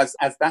recognize. But as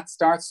that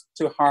starts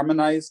to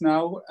harmonize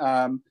now,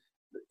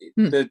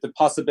 the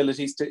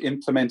possibilities to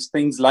implement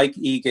things like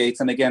e-gates,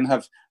 and again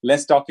have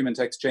less document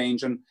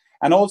exchange,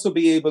 and also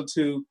be able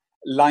to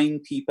line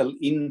people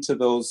into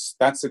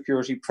that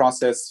security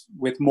process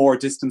with more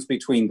distance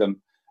between them.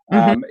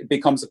 It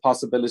becomes a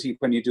possibility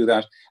when you do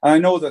that. And I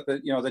know that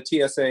the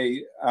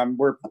TSA,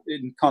 we're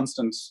in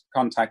constant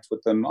contact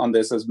with them on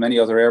this, as many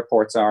other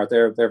airports are.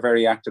 They're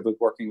very active with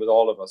working with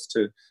all of us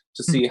to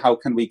see how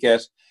can we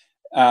get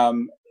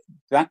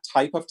that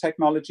type of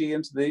technology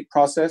into the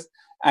process,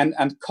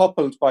 and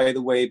coupled, by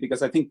the way,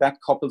 because I think that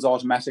couples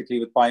automatically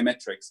with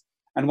biometrics.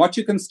 And what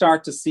you can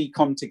start to see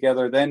come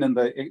together then in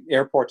the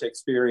airport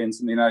experience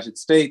in the United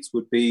States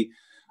would be,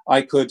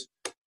 I could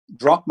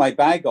drop my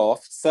bag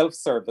off,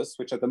 self-service,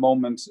 which at the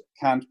moment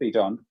can't be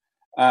done.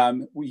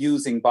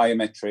 using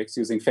biometrics,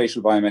 using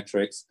facial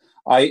biometrics.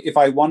 If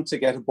I want to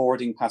get a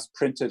boarding pass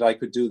printed, I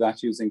could do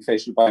that using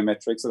facial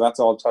biometrics. So that's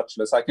all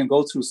touchless. I can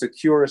go through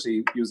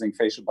security using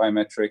facial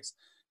biometrics,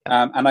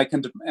 and I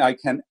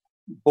can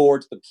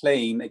board the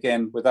plane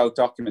again without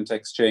document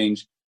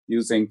exchange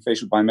using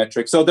facial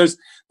biometrics. So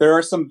there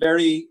are some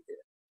very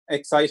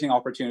exciting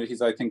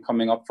opportunities, I think,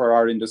 coming up for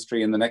our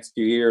industry in the next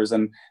few years,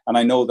 and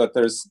I know that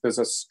there's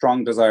a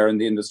strong desire in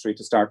the industry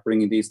to start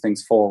bringing these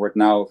things forward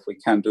now if we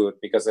can do it,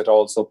 because it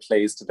also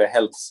plays to the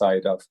health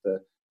side of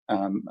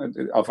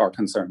our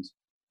concerns.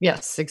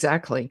 Yes,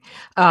 exactly.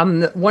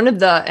 One of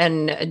the,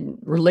 and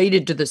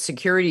related to the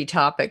security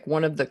topic,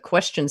 one of the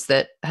questions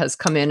that has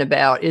come in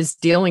about is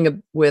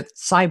dealing with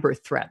cyber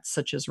threats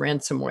such as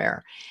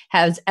ransomware.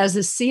 As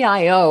a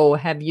CIO,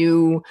 have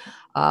you,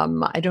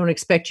 I don't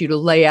expect you to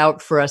lay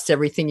out for us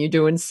everything you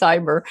do in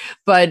cyber,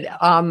 but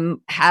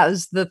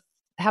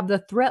have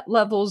the threat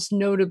levels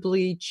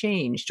notably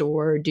changed,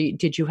 or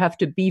did you have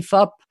to beef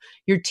up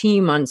your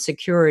team on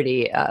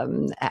security?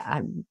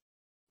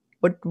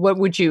 How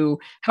would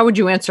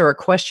you answer a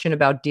question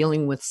about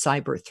dealing with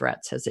cyber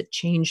threats? Has it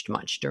changed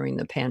much during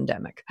the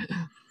pandemic?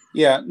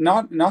 Yeah,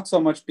 not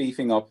so much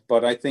beefing up,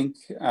 but I think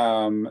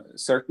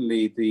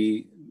certainly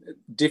the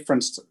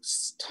different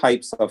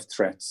types of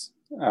threats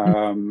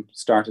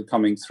started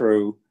coming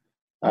through.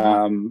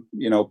 In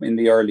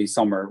the early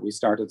summer, we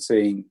started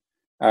seeing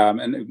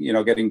and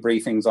getting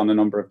briefings on a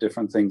number of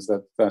different things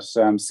that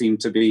seem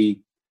to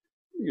be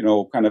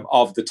kind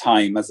of the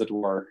time, as it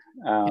were,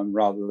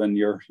 rather than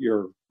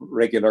your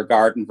regular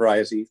garden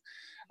varieties.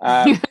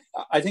 I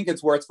think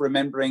it's worth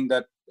remembering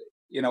that,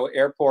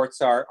 airports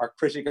are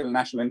critical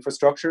national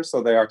infrastructure,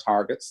 so they are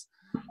targets.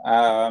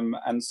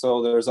 And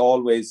so there's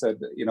always a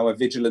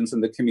vigilance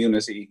in the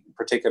community,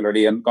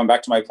 particularly. And going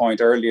back to my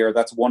point earlier,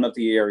 that's one of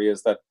the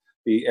areas that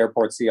the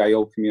airport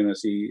CIO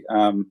community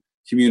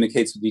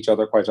communicates with each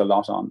other quite a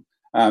lot on,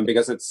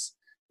 because it's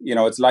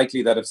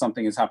likely that if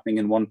something is happening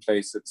in one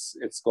place,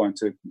 it's going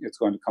to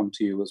come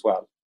to you as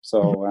well.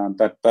 So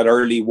that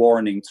early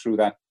warning through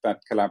that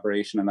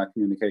collaboration and that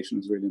communication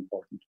is really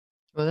important.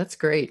 Well, that's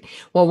great.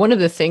 Well, one of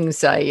the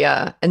things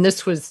and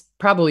this was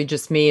probably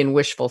just me and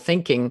wishful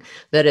thinking,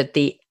 that at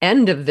the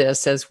end of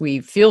this, as we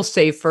feel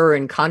safer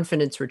and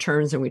confidence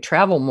returns and we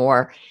travel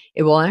more,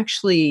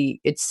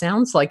 it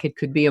sounds like it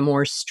could be a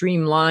more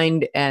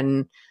streamlined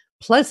and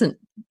pleasant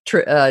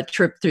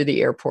trip through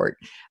the airport.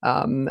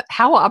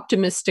 How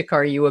optimistic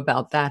are you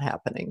about that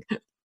happening?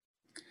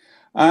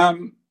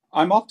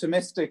 I'm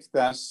optimistic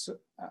that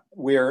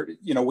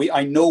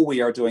I know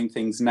we are doing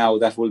things now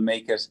that will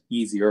make it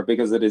easier,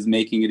 because it is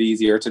making it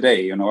easier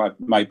today.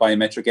 My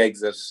biometric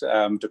exit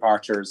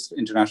departures,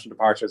 international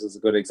departures, is a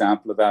good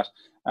example of that.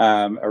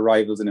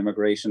 Arrivals in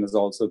immigration is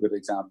also a good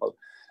example.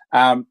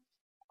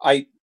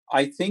 I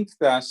think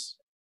that,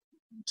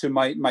 to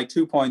my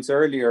 2 points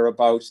earlier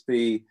about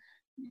that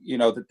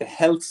the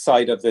health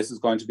side of this is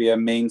going to be a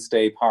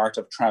mainstay part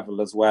of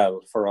travel as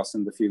well for us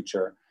in the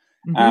future.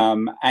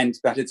 Mm-hmm. And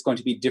that it's going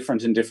to be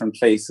different in different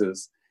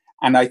places.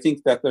 And I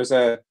think that there's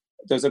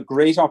a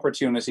great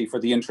opportunity for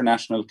the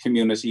international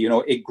community,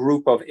 a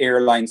group of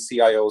airline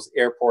CIOs,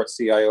 airport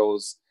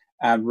CIOs,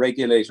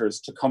 regulators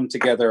to come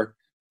together,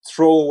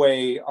 throw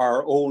away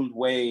our old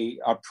way,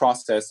 our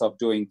process of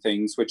doing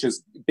things, which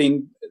has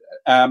been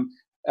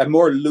a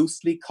more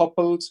loosely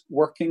coupled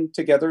working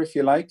together, if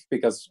you like,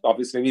 because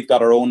obviously we've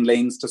got our own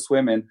lanes to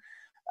swim in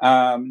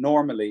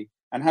normally,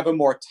 and have a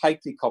more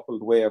tightly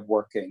coupled way of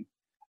working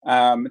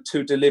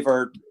to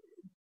deliver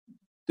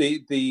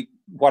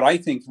what I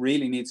think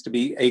really needs to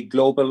be a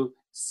global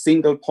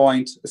single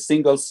point, a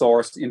single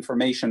source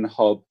information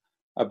hub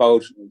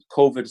about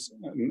COVID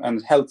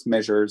and health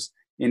measures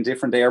in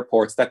different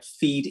airports that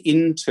feed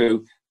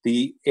into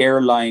the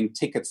airline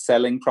ticket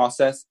selling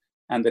process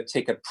and the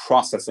ticket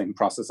processing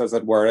process, as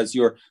it were,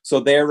 so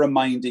they're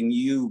reminding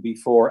you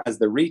before, as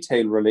the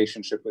retail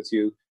relationship with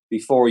you,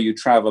 before you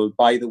travel.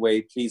 By the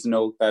way, please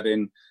note that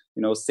in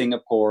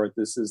Singapore,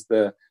 this is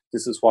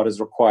what is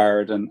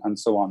required, and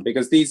so on.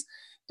 Because these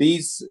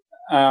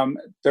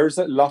there's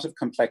a lot of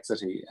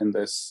complexity in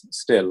this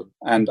still,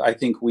 and I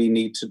think we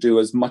need to do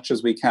as much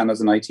as we can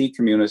as an IT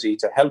community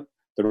to help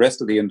the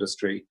rest of the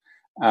industry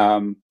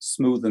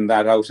smoothen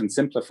that out and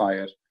simplify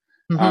it.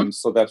 Mm-hmm.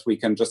 So that we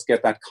can just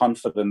get that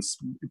confidence,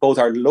 both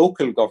our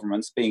local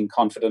governments being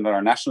confident and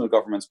our national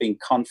governments being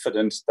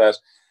confident that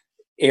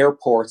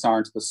airports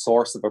aren't the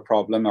source of a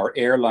problem, or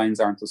airlines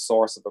aren't the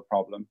source of a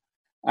problem.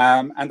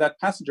 And that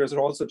passengers are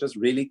also just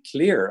really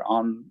clear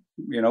on,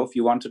 if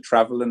you want to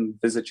travel and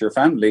visit your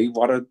family,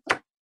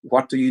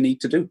 what do you need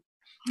to do?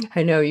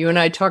 I know you and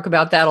I talk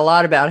about that a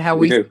lot, about how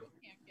we get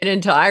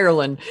into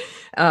Ireland.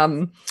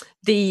 And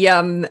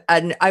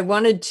I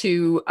wanted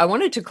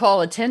to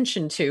call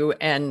attention to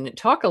and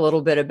talk a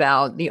little bit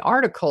about the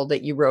article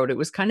that you wrote. It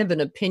was kind of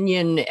an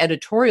opinion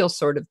editorial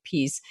sort of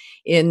piece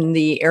in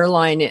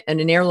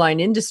an airline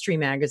industry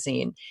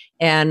magazine.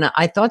 And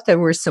I thought there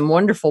were some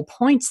wonderful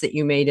points that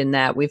you made in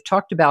that. We've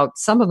talked about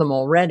some of them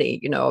already,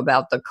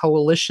 about the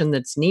coalition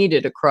that's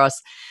needed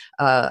across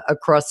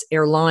across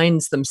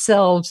airlines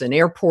themselves and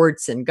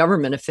airports and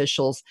government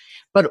officials,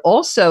 but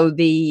also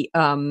the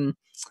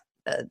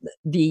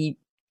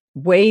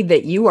way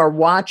that you are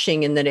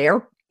watching and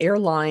that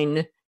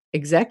airline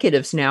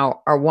executives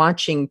now are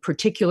watching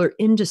particular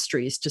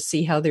industries to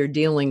see how they're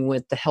dealing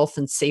with the health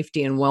and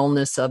safety and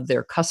wellness of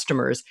their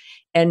customers.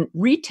 And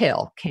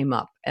retail came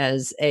up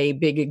as a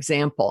big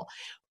example.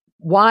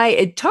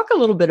 Talk a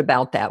little bit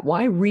about that.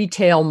 Why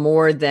retail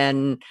more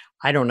than,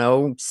 I don't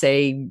know,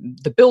 say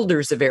the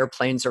builders of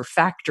airplanes or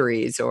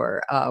factories,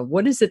 or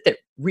what is it that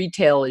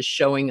retail is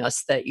showing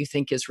us that you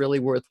think is really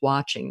worth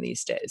watching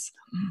these days?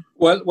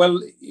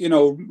 Well,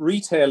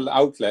 retail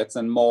outlets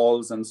and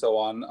malls and so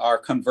on are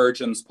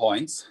convergence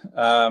points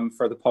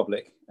for the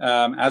public,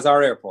 as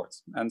are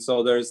airports. And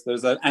so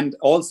and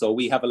also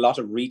we have a lot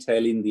of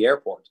retail in the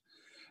airport.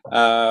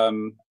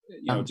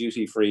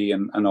 Duty free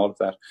and all of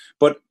that.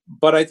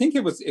 But I think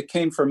it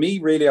came for me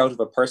really out of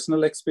a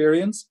personal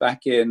experience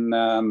back in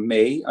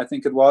May, I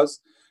think it was,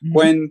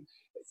 when,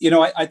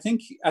 I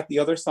think at the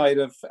other side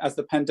of, as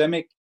the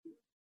pandemic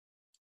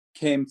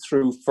came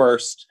through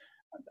first,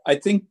 I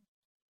think,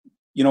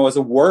 as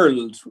a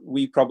world,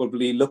 we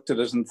probably looked at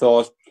it and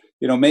thought,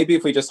 maybe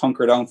if we just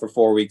hunker down for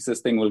 4 weeks, this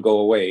thing will go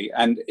away.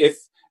 And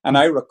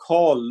I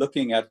recall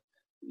looking at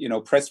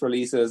press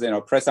releases,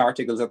 press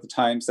articles at the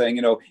time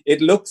saying,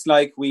 it looks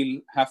like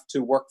we'll have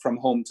to work from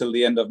home till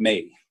the end of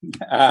May.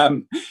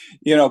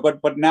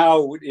 But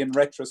now in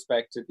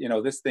retrospect,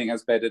 this thing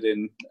has bedded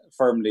in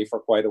firmly for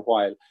quite a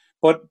while.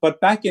 But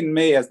back in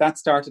May, as that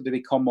started to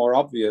become more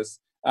obvious,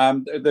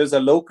 there's a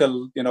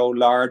local,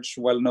 large,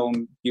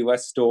 well-known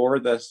US store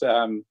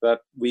that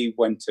we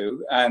went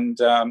to, and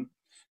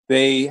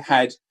they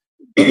had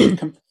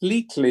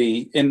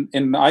completely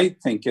I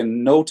think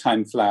in no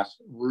time flat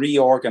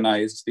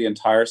reorganized the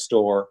entire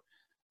store.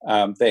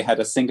 They had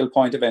a single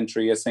point of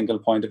entry, a single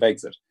point of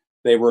exit.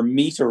 They were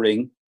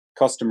metering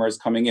customers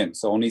coming in,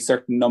 so only a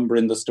certain number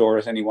in the store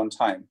at any one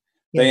time.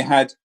 Yeah.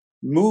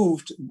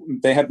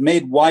 They had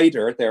made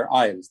wider their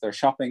aisles, their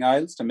shopping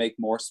aisles, to make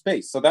more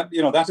space. So that,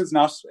 that is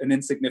not an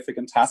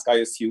insignificant task, I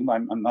assume.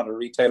 I'm not a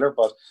retailer,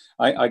 but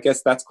I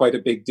guess that's quite a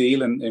big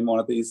deal in one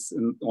of these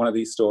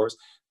stores.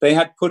 They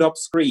had put up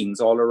screens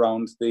all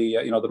around the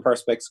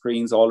Perspex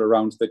screens all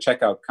around the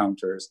checkout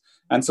counters,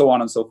 and so on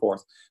and so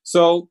forth.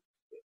 So,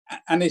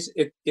 and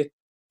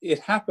it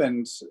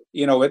happened,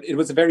 it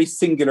was a very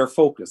singular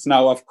focus.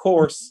 Now, of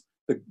course,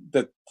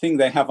 the thing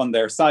they have on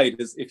their side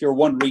is, if you're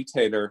one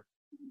retailer,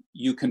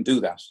 you can do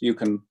that. You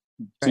can,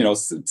 right,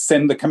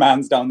 send the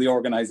commands down the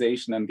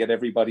organization and get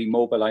everybody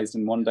mobilized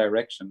in one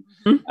direction.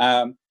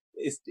 Mm-hmm.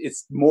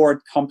 It's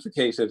more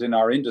complicated in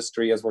our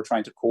industry as we're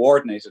trying to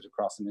coordinate it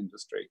across an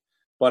industry.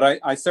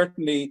 But I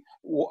certainly,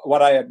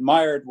 what I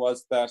admired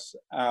was that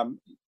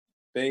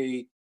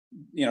they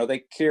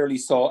clearly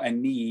saw a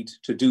need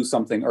to do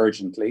something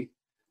urgently,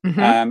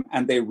 mm-hmm,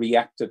 and they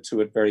reacted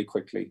to it very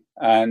quickly.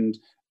 And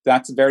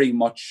that's very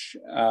much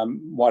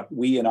what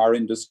we in our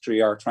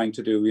industry are trying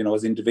to do,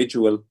 as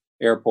individual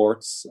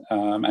airports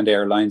and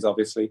airlines,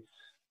 obviously,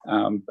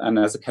 and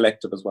as a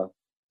collective as well.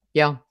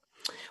 Yeah.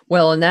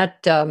 Well, and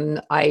that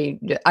I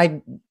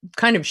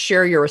kind of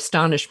share your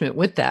astonishment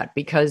with that,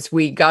 because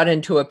we got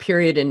into a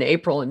period in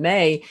April and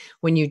May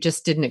when you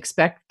just didn't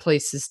expect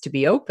places to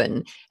be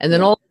open. And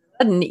then all of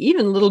a sudden,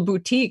 even little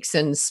boutiques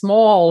and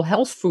small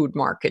health food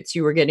markets,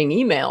 you were getting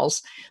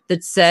emails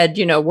that said,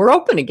 we're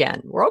open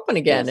again. We're open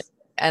again. Yes.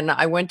 And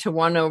I went to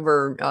one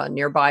over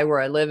nearby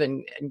where I live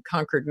in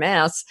Concord,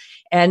 Mass.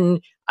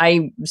 And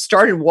I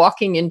started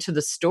walking into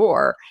the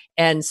store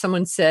and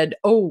someone said,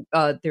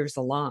 there's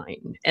a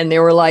line. And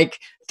there were like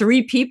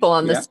 3 people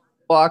on the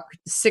sidewalk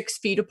 6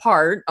 feet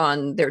apart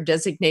on their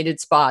designated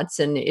spots.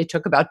 And it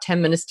took about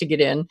 10 minutes to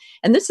get in.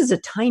 And this is a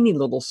tiny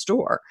little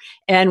store.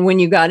 And when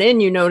you got in,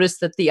 you noticed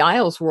that the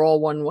aisles were all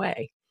one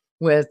way,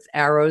 with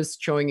arrows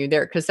showing you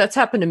there. Because that's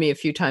happened to me a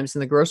few times in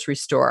the grocery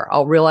store.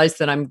 I'll realize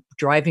that I'm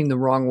driving the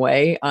wrong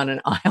way on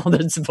an aisle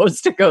that's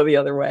supposed to go the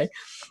other way.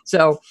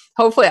 So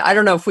hopefully, I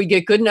don't know if we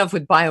get good enough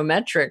with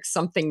biometrics,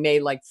 something may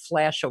like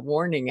flash a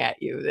warning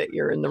at you that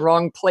you're in the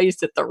wrong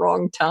place at the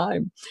wrong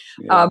time.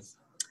 Yes.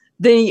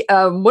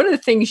 One of the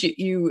things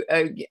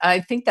I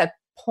think that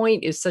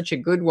point is such a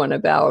good one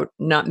about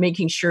not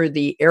making sure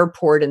the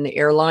airport and the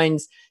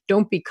airlines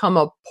don't become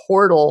a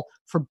portal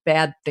for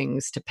bad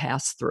things to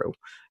pass through.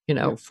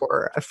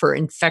 For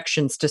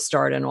infections to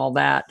start and all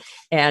that.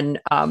 And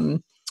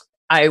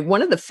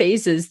one of the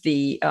phases,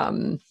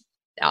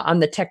 on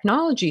the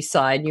technology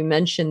side, you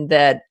mentioned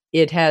that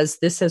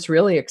this has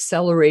really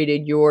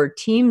accelerated your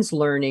team's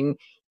learning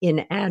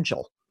in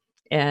Agile.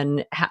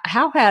 And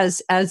how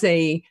has, as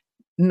a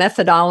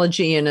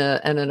methodology and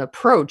an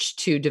approach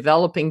to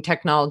developing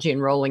technology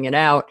and rolling it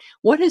out,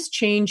 what has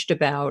changed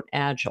about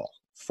Agile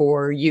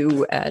for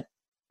you at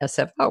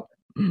SFO?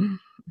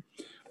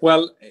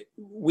 Well,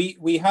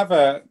 we have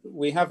a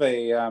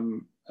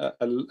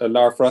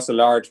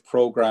large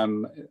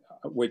program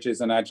which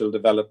is an Agile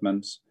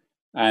development,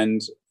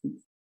 and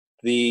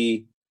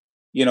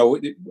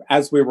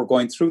as we were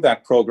going through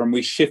that program,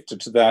 we shifted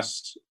to that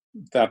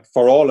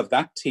for all of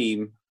that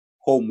team,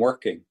 home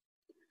working.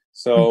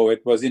 So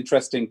it was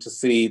interesting to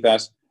see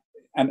that,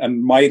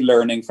 and my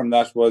learning from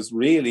that was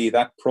really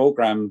that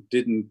program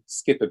didn't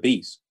skip a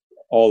beat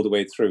all the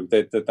way through.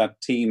 That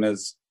team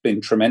has been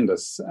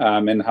tremendous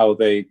in how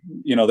they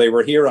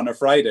were here on a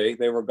Friday,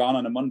 they were gone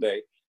on a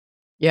Monday.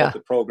 Yeah, but the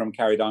program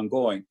carried on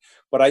going.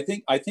 But I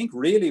think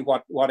really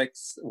what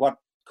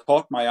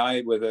caught my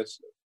eye with it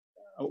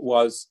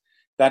was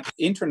that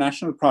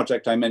international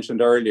project I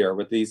mentioned earlier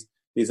with these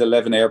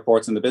 11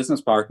 airports and the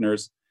business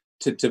partners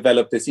to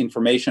develop this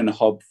information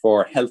hub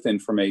for health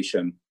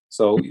information.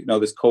 So,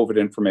 this COVID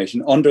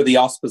information under the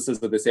auspices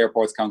of this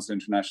Airports Council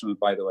International,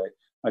 by the way,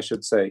 I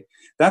should say.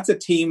 That's a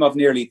team of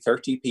nearly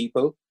 30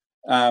 people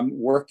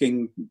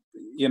working,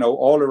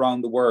 all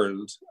around the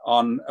world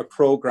on a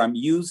program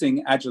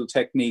using agile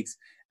techniques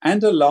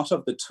and a lot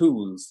of the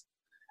tools.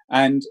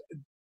 And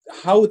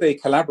how they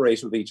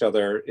collaborate with each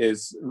other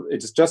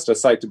it's just a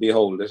sight to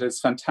behold. It is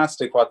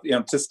fantastic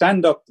to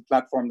stand up the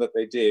platform that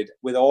they did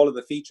with all of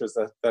the features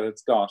that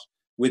it's got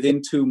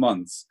within 2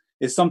 months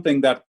is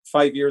something that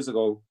 5 years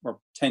ago or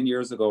 10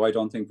 years ago, I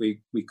don't think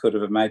we could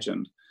have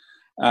imagined.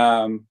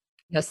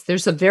 Yes,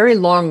 there's a very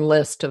long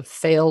list of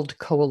failed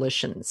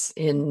coalitions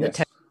in the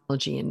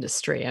technology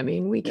industry. I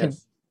mean, we could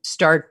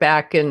start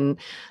back in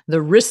the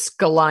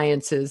RISC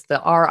alliances, the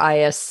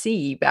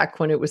RISC, back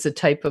when it was a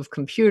type of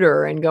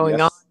computer, and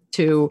going on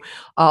to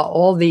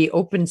all the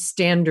open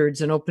standards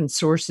and open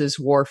sources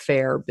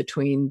warfare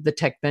between the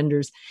tech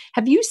vendors.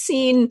 Have you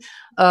seen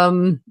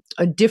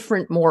a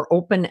different, more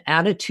open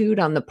attitude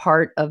on the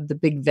part of the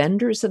big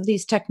vendors of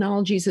these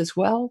technologies as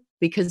well?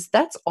 Because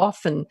that's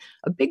often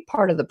a big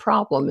part of the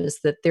problem,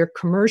 is that their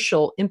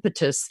commercial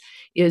impetus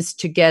is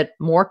to get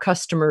more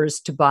customers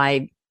to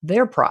buy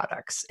their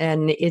products.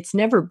 And it's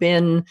never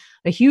been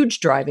a huge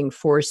driving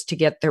force to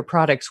get their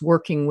products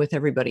working with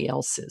everybody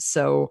else's.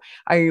 So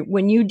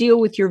when you deal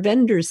with your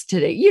vendors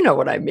today, you know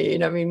what I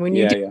mean? I mean, when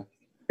you deal with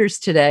vendors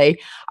today,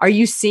 are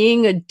you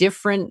seeing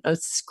a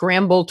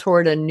scramble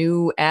toward a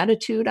new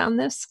attitude on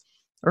this?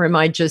 Or am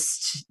I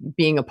just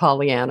being a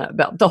Pollyanna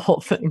about the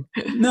whole thing?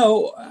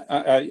 No,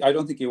 I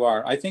don't think you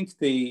are. I think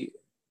the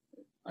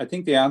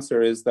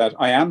answer is that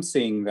I am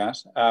seeing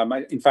that.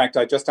 In fact,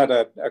 I just had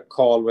a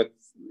call with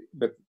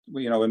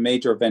a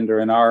major vendor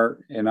in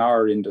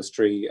our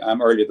industry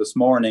earlier this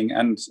morning,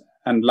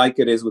 and like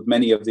it is with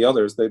many of the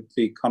others,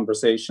 the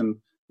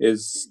conversation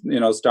is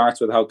starts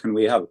with how can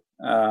we help.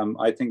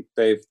 I think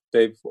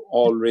they've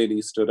all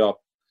really stood up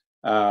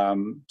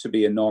to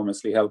be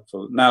enormously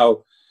helpful.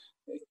 Now,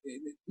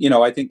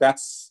 I think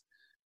that's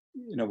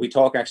we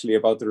talk actually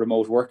about the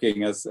remote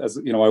working as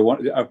I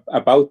want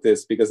about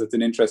this because it's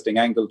an interesting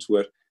angle to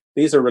it.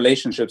 These are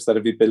relationships that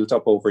have been built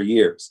up over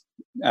years,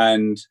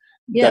 and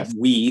that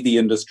we, the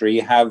industry,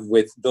 have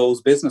with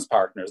those business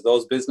partners.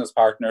 Those business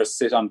partners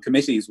sit on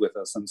committees with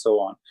us and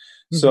so on.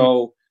 Mm-hmm.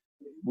 So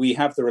we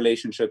have the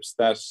relationships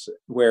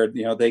where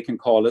they can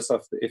call us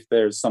if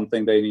there's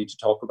something they need to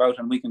talk about,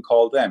 and we can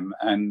call them.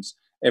 And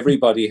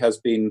everybody has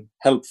been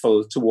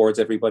helpful towards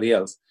everybody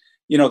else.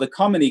 The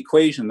common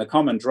equation, the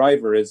common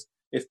driver is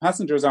if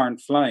passengers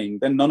aren't flying,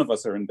 then none of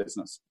us are in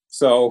business.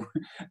 So,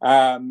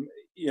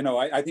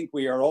 I think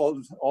we are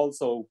all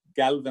also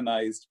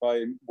galvanized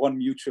by one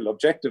mutual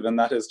objective, and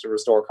that is to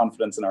restore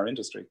confidence in our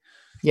industry.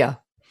 Yeah.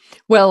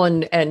 Well,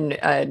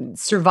 and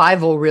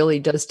survival really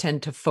does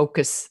tend to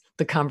focus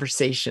the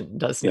conversation,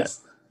 doesn't it?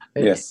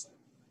 Yes.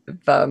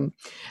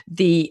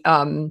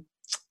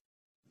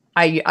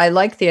 I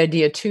like the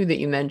idea too that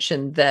you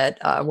mentioned that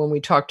when we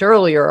talked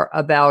earlier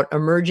about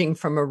emerging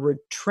from a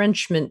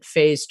retrenchment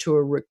phase to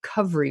a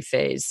recovery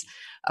phase.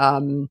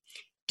 And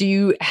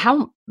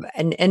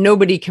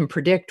nobody can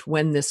predict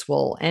when this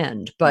will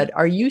end, but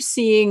are you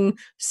seeing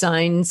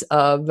signs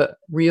of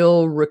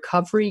real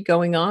recovery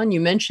going on?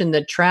 You mentioned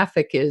that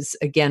traffic is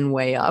again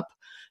way up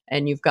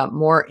and you've got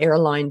more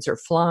airlines are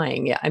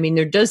flying. I mean,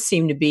 there does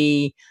seem to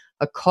be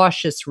a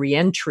cautious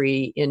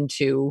reentry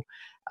into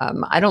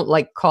I don't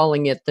like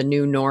calling it the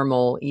new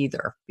normal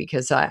either,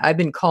 because I've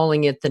been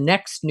calling it the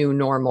next new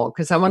normal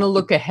because I want to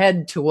look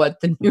ahead to what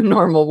the new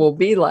normal will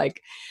be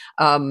like.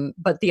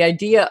 But the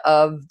idea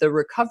of the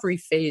recovery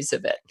phase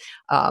of it,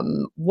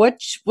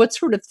 what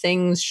sort of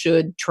things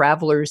should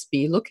travelers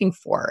be looking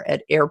for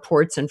at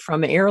airports and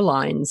from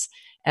airlines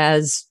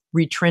as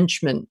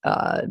retrenchment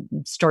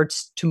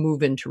starts to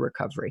move into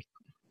recovery?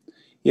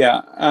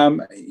 Yeah,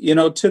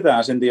 to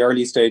that, in the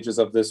early stages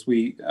of this,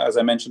 as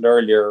I mentioned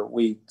earlier,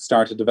 we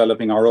started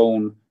developing our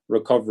own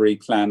recovery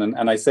plan.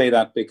 And I say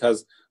that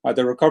because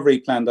the recovery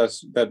plan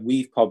that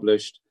we've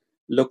published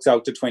looks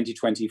out to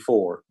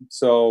 2024.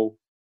 So,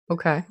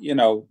 okay,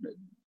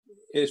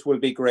 it will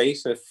be great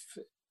if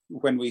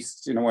when we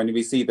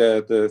see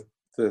the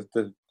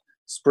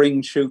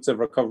spring shoots of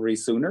recovery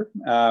sooner,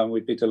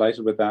 we'd be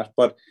delighted with that.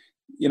 But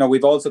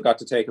we've also got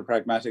to take a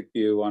pragmatic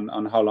view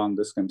on how long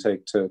this can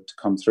take to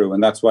come through,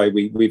 and that's why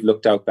we've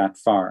looked out that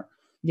far.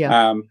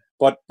 Yeah.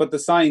 But the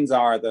signs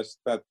are that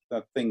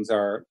things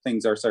are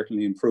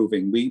certainly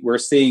improving. We're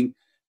seeing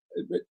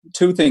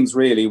two things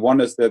really.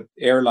 One is that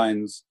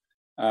airlines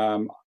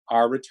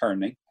are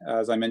returning.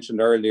 As I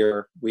mentioned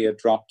earlier, we had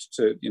dropped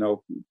to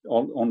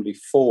only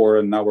 4,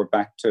 and now we're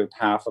back to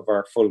half of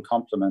our full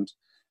complement.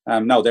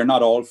 Now they're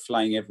not all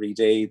flying every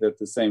day the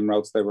same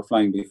routes they were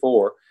flying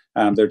before.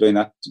 They're doing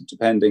that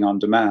depending on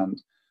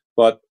demand,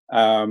 but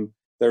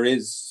there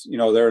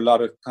are a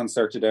lot of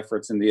concerted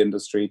efforts in the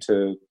industry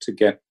to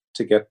get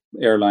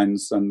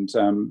airlines and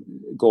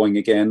going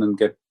again, and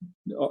get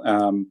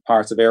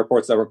parts of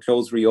airports that were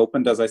closed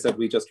reopened. As I said,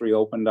 we just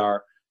reopened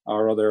our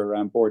other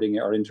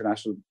our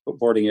international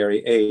boarding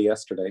area A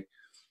yesterday.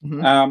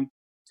 Mm-hmm.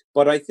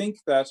 But I think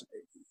that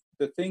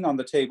the thing on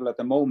the table at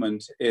the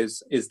moment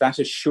is that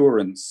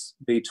assurance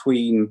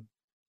between,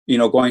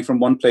 going from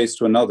one place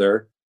to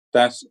another,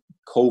 that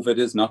COVID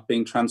is not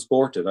being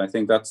transported. I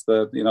think that's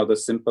the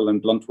simple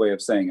and blunt way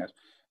of saying it.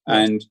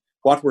 Yes. And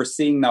what we're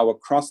seeing now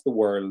across the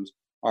world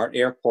are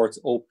airports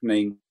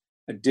opening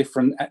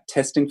different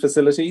testing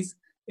facilities,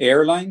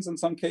 airlines in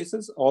some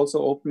cases also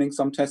opening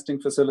some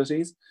testing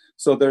facilities.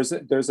 So there's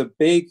a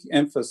big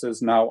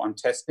emphasis now on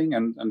testing.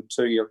 And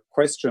to your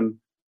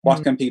question, what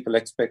mm-hmm. can people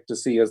expect to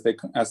see as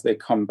they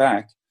come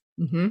back?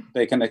 Mm-hmm.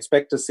 They can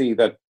expect to see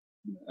that,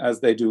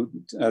 as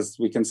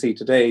we can see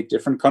today,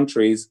 different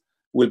countries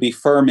will be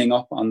firming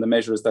up on the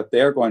measures that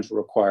they're going to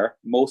require,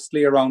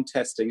 mostly around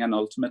testing and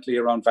ultimately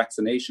around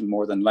vaccination,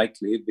 more than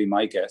likely, it'd be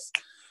my guess.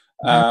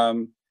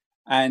 Mm-hmm.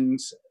 And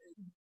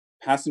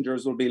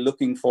passengers will be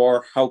looking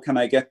for, how can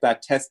I get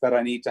that test that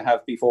I need to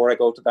have before I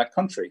go to that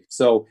country?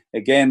 So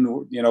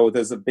again,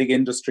 there's a big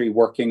industry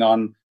working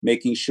on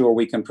making sure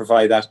we can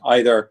provide that.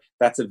 Either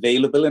that's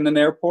available in an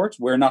airport.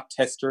 We're not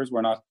testers,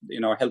 we're not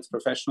health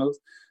professionals,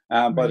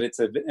 but it's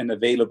an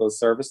available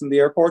service in the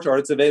airport, or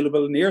it's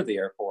available near the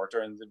airport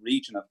or in the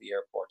region of the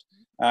airport.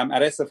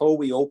 At SFO,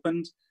 we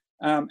opened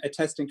a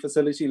testing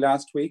facility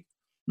last week,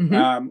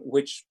 mm-hmm.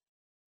 Which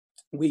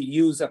we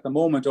use at the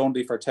moment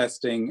only for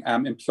testing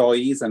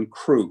employees and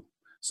crew.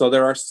 So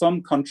there are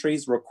some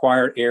countries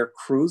require air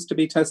crews to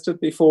be tested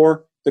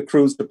before the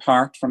crews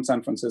depart from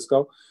San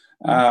Francisco,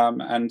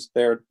 and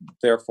they're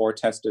therefore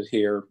tested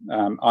here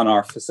on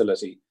our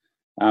facility.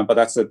 But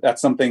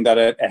that's something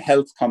that a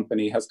health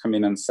company has come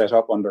in and set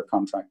up under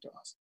contract to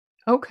us.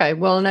 Okay.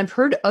 Well, and I've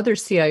heard other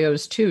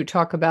CIOs too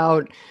talk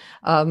about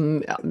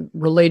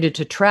related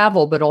to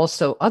travel, but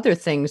also other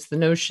things, the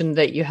notion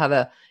that you have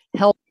a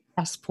health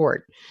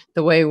passport,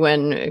 the way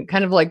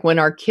kind of like when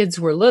our kids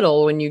were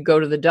little, when you go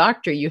to the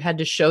doctor, you had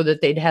to show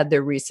that they'd had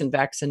their recent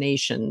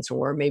vaccinations,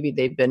 or maybe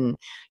they've been,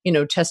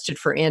 tested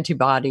for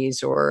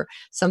antibodies or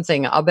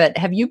something. I'll bet,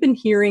 have you been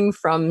hearing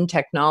from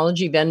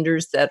technology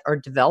vendors that are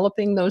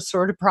developing those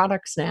sort of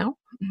products now?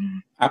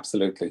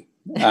 Absolutely.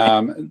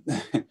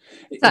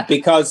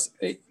 Because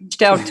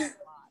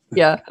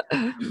yeah,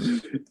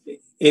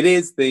 it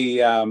is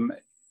the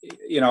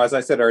as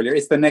I said earlier,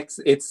 it's the next.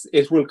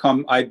 It will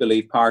come, I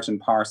believe, part and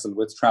parcel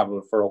with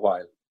travel for a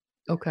while.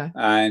 Okay.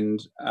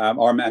 And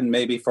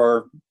maybe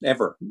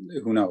forever.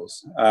 Who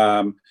knows?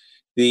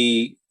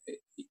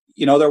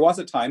 There was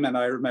a time, and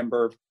I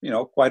remember,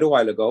 quite a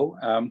while ago,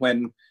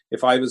 when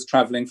if I was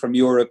traveling from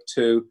Europe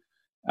to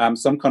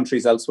some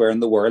countries elsewhere in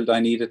the world, I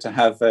needed to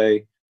have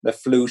the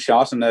flu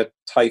shot and a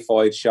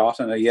typhoid shot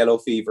and a yellow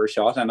fever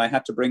shot, and I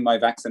had to bring my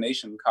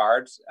vaccination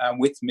card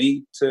with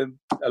me to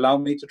allow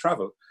me to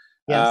travel.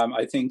 Yes.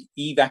 I think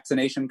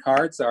e-vaccination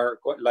cards are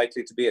quite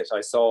likely to be it.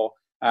 I saw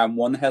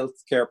one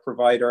healthcare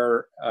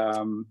provider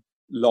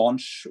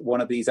launch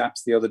one of these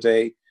apps the other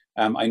day.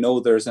 I know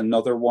there's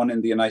another one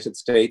in the United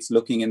States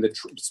looking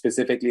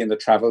specifically in the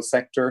travel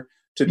sector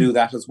to do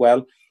that as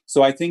well.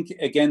 So I think,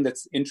 again,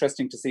 that's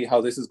interesting to see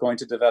how this is going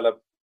to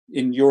develop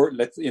in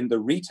the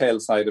retail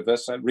side of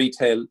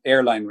it,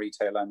 airline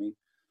retail, I mean.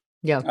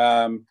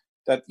 Yeah.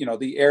 That,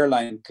 the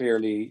airline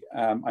clearly,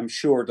 I'm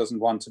sure, doesn't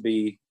want to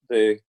be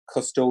the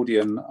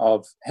custodian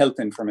of health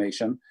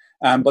information,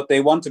 but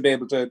they want to be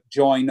able to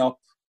join up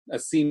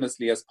as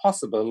seamlessly as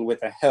possible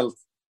with a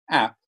health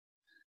app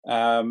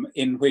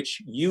in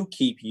which you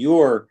keep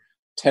your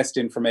test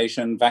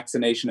information,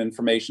 vaccination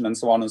information, and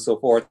so on and so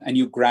forth, and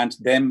you grant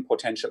them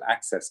potential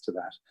access to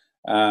that,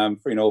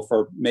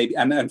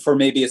 for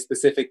maybe a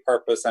specific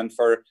purpose and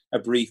for a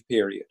brief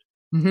period.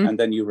 Mm-hmm. And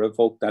then you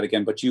revoke that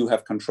again, but you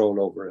have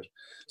control over it.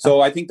 So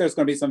I think there's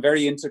going to be some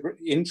very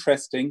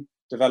interesting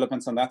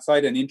developments on that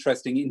side and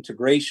interesting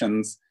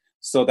integrations,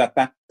 so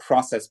that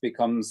process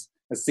becomes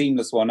a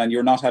seamless one, and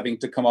you're not having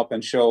to come up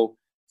and show,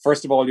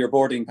 first of all, your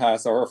boarding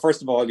pass, or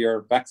first of all,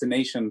 your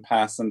vaccination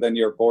pass, and then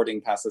your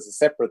boarding pass is a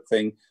separate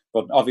thing.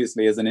 But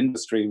obviously, as an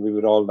industry, we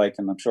would all like,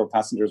 and I'm sure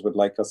passengers would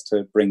like us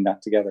to bring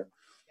that together.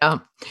 Yeah.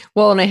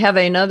 Well, and I have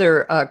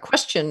another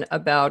question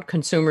about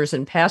consumers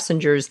and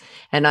passengers,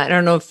 and I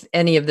don't know if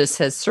any of this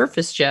has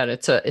surfaced yet.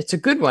 It's a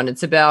good one.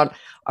 It's about,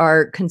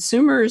 are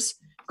consumers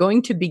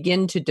going to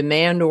begin to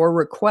demand or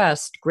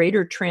request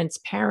greater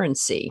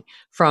transparency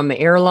from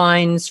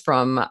airlines,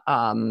 from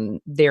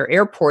their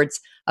airports,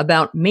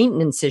 about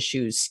maintenance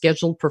issues,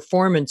 scheduled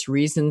performance,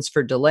 reasons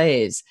for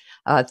delays,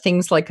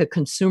 things like a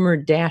consumer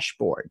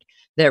dashboard,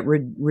 that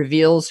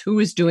reveals who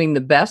is doing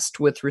the best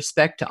with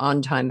respect to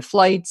on-time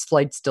flights,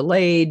 flights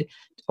delayed,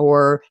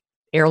 or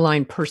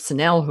airline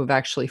personnel who've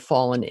actually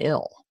fallen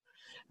ill.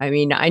 I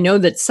mean, I know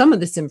that some of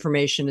this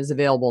information is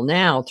available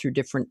now through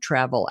different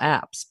travel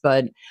apps,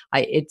 but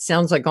it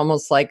sounds like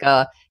almost like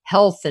a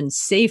health and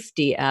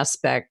safety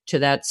aspect to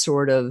that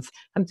sort of,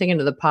 I'm thinking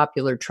of the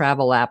popular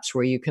travel apps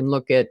where you can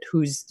look at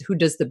who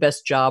does the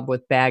best job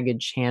with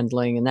baggage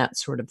handling and that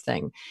sort of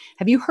thing.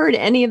 Have you heard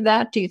any of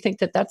that? Do you think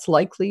that that's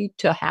likely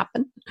to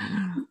happen?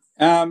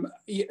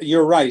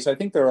 You're right. I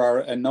think there are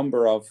a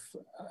number of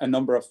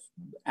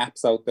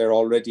apps out there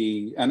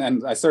already,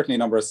 and certainly a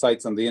number of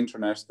sites on the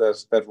internet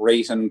that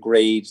rate and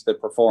grade the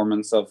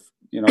performance of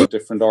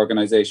different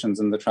organizations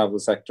in the travel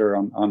sector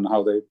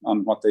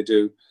on what they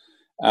do,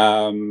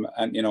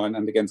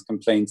 and against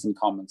complaints and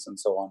comments and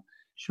so on.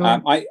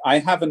 Sure. I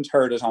haven't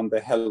heard it on the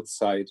health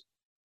side.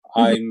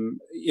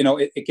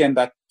 Again,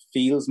 that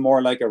feels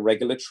more like a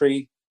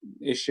regulatory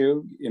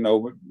issue.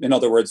 In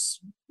other words,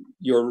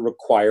 you're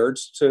required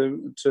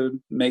to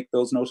make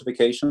those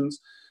notifications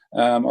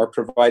or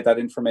provide that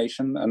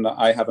information, and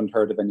I haven't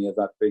heard of any of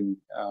that being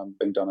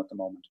done at the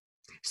moment.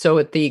 So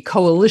at the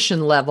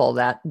coalition level,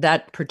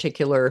 that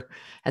particular,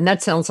 and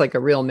that sounds like a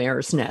real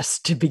mare's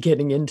nest to be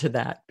getting into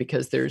that,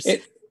 because there's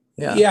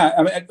yeah.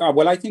 I mean,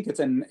 well, I think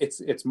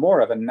it's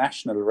more of a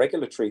national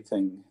regulatory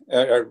thing,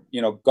 or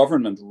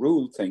government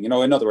rule thing. In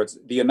other words,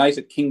 the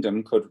United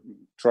Kingdom could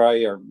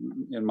try, or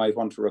might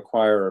want to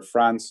require, or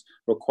France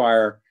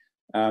require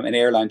an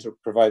airline to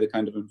provide the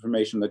kind of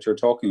information that you're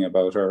talking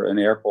about, or an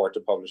airport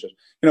to publish it.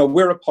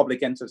 We're a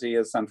public entity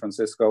as San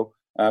Francisco.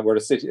 We're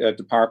a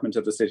department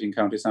of the city and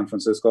county of San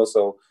Francisco,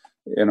 so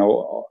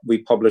we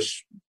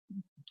publish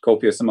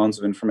copious amounts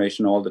of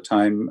information all the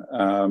time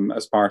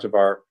as part of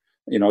our,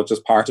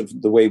 just part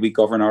of the way we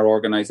govern our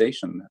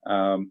organization.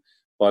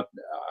 But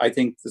I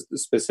think the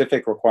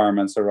specific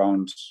requirements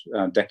around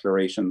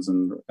declarations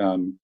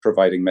and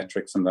providing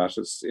metrics and that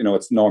is,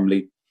 it's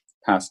normally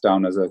passed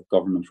down as a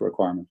government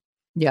requirement.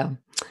 Yeah.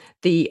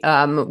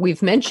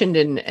 We've mentioned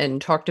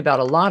and talked about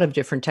a lot of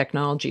different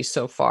technologies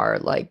so far,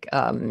 like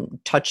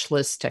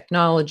touchless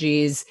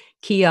technologies,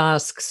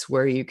 kiosks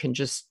where you can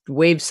just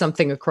wave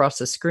something across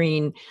a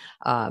screen,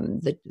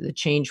 the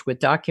change with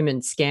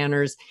document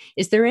scanners.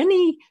 Is there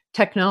any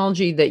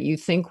technology that you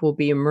think will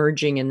be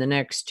emerging in the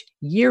next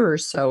year or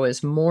so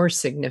as more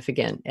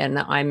significant? And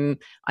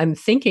I'm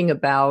thinking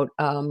about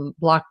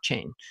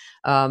blockchain,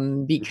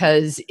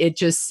 because it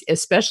just,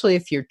 especially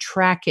if you're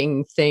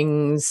tracking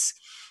things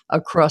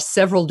across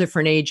several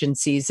different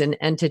agencies and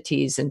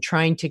entities and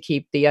trying to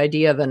keep the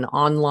idea of an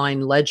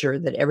online ledger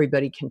that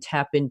everybody can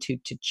tap into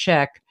to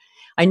check.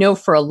 I know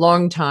for a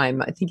long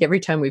time, I think every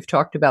time we've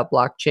talked about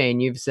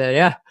blockchain, you've said,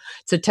 yeah,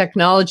 it's a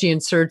technology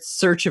in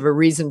search of a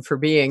reason for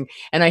being.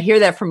 And I hear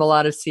that from a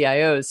lot of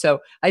CIOs. So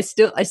I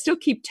still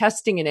keep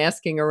testing and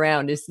asking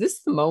around, is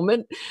this the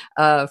moment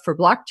for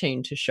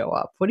blockchain to show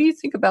up? What do you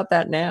think about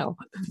that now?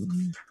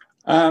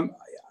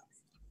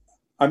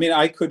 I mean,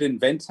 I could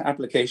invent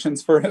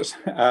applications for it,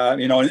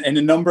 and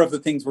a number of the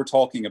things we're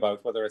talking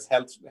about, whether it's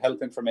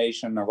health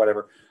information or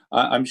whatever,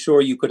 I'm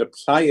sure you could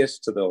apply it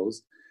to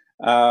those.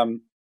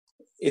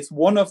 It's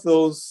one of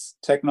those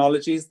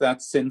technologies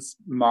that since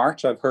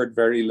March I've heard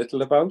very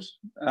little about.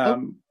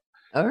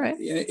 All right.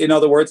 In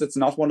other words, it's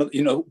not one of,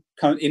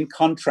 in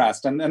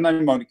contrast, and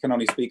I can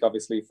only speak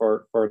obviously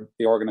for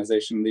the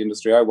organization, the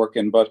industry I work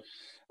in, but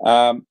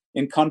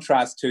in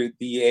contrast to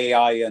the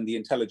AI and the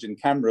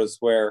intelligent cameras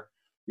where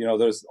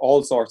there's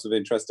all sorts of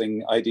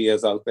interesting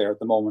ideas out there at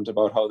the moment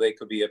about how they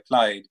could be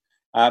applied.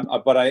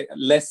 But I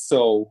less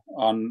so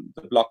on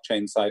the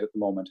blockchain side at the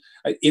moment.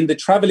 In the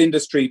travel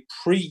industry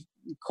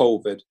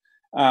pre-COVID,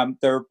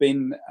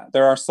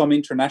 there are some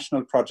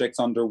international projects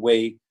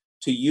underway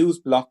to use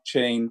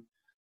blockchain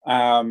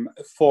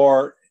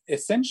for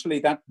essentially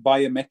that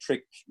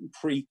biometric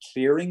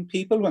pre-clearing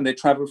people when they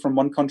travel from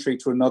one country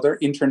to another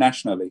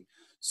internationally.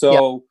 So.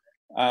 Yep.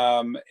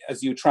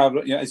 As you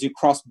travel, as you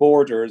cross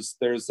borders,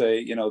 there's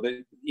in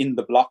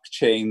the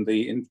blockchain,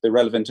 the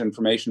relevant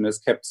information is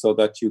kept so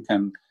that you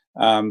can,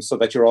 so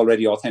that you're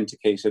already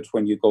authenticated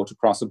when you go to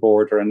cross a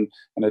border, and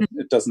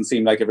it doesn't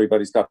seem like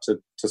everybody's got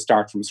to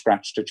start from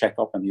scratch to check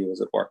up on you,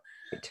 as it were.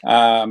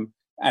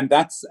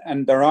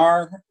 And there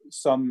are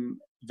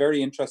some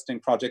very interesting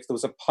projects. There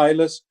was a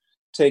pilot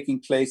taking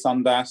place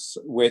on that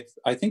with,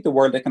 I think the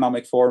World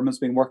Economic Forum has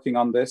been working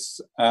on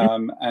this,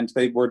 and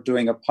they were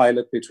doing a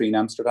pilot between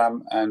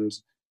Amsterdam and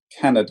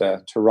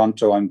Canada,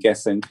 Toronto, I'm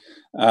guessing,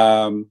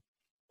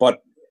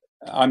 but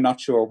I'm not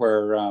sure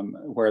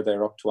where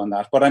they're up to on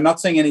that. But I'm not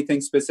saying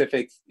anything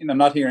specific. I'm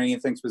not hearing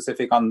anything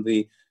specific on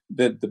the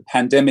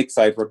pandemic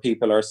side where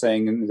people are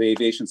saying in the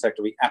aviation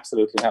sector we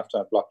absolutely have to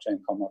have blockchain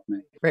come up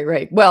now.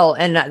 Right. Well,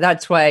 and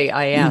that's why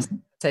I asked.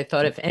 I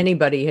thought if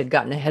anybody had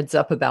gotten a heads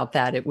up about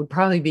that, it would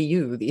probably be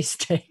you these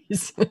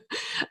days,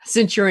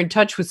 since you're in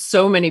touch with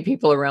so many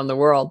people around the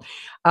world.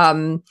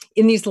 In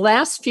these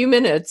last few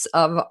minutes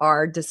of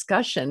our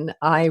discussion,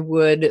 I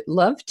would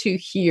love to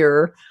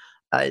hear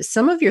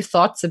some of your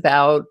thoughts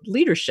about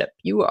leadership.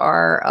 You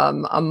are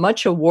a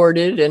much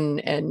awarded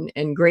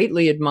and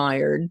greatly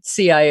admired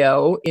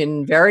CIO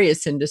in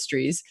various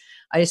industries.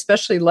 I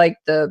especially like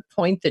the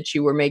point that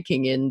you were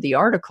making in the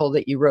article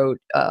that you wrote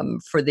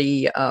for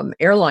the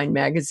airline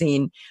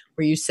magazine,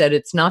 where you said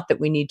it's not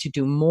that we need to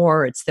do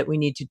more, it's that we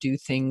need to do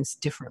things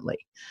differently.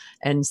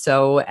 And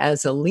so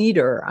as a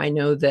leader, I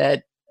know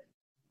that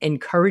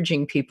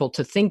encouraging people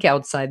to think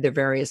outside their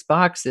various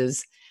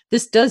boxes,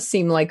 this does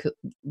seem like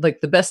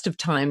the best of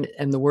times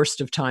and the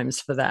worst of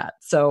times for that.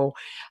 So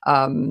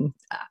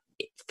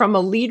from a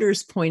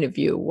leader's point of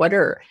view, what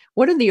are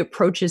the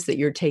approaches that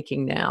you're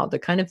taking now, the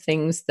kind of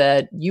things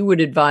that you would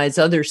advise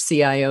other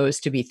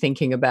CIOs to be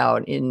thinking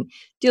about in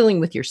dealing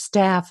with your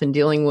staff and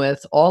dealing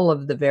with all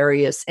of the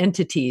various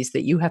entities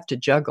that you have to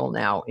juggle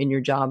now in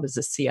your job as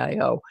a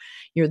CIO?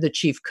 You're the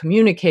chief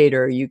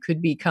communicator, you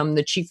could become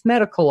the chief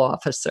medical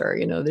officer,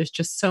 there's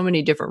just so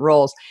many different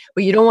roles,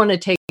 but you don't want to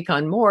take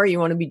on more, you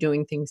want to be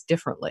doing things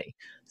differently.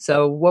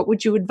 So what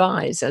would you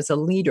advise as a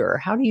leader?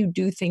 How do you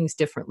do things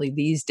differently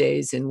these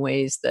days in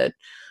ways that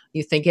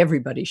you think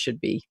everybody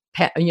should be,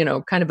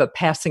 kind of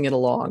passing it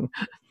along?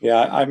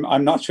 Yeah,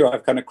 I'm not sure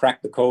I've kind of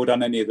cracked the code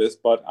on any of this,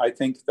 but I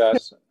think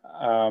that,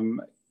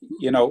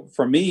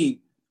 for me,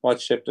 what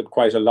shifted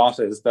quite a lot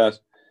is that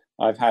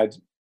I've had,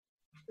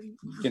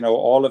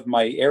 all of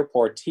my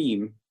airport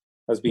team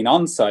has been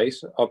on site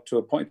up to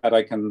a point that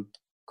I can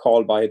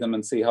call by them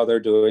and see how they're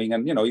doing.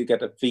 And, you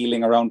get a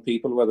feeling around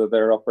people, whether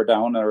they're up or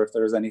down, or if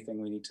there's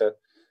anything we need to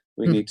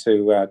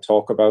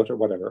talk about or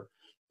whatever.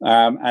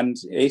 And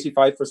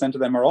 85% of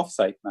them are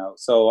offsite now.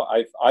 So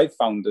I've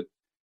found it,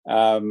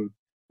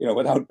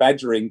 without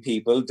badgering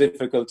people,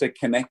 difficult to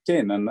connect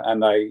in.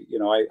 And I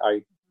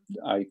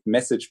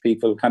message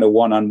people kind of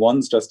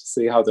one-on-ones just to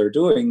see how they're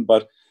doing.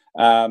 But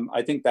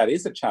I think that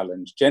is a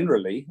challenge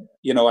generally.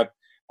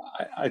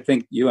 I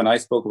think you and I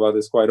spoke about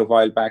this quite a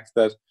while back,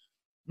 that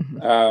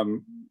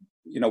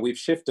we've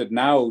shifted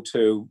now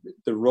to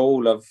the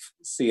role of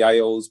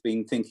CIOs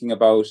thinking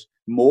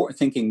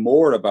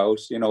more about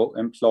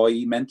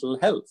employee mental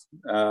health.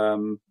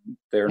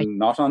 They're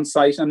not on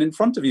site and in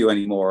front of you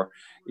anymore.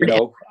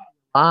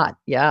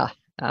 Yeah.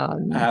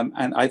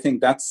 And I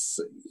think that's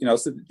so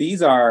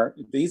these are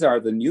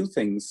the new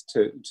things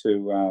to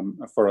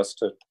for us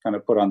to kind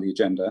of put on the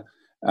agenda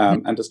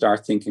and to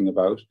start thinking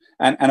about,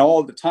 and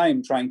all the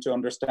time trying to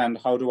understand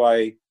how do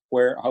I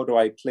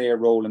play a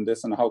role in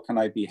this, and how can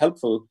I be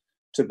helpful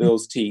to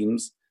those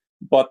teams,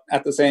 but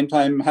at the same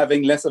time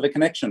having less of a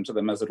connection to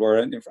them, as it were,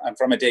 and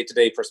from a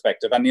day-to-day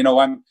perspective. And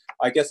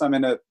I guess I'm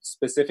in a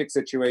specific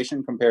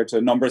situation compared to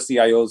a number of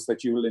CIOs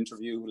that you will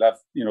interview who have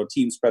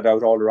teams spread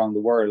out all around the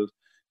world.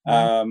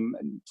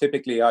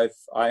 Typically I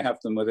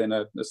have them within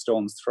a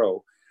stone's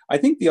throw. I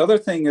think the other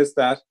thing is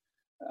that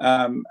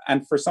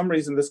and for some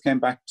reason this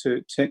came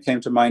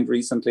to mind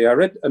recently. I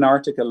read an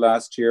article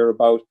last year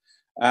about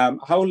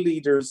how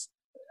leaders,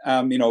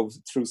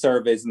 through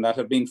surveys and that,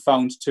 have been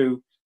found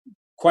to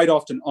quite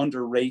often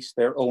underrate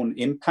their own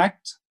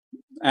impact.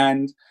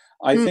 And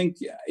I think,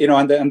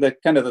 and the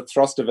kind of the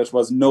thrust of it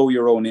was know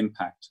your own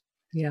impact.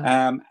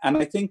 Yeah. And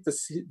I think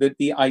the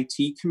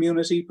IT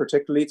community,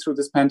 particularly through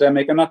this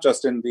pandemic, and not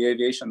just in the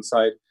aviation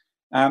side,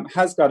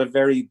 has got a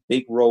very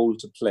big role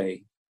to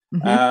play.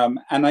 And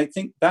I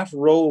think that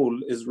role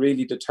is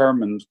really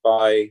determined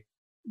by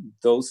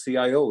those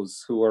CIOs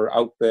who are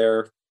out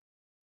there,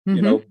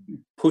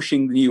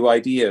 pushing new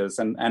ideas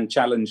and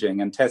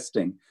challenging and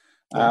testing.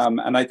 Yes.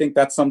 And I think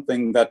that's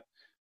something that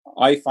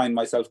I find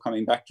myself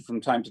coming back to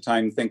from time to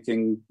time,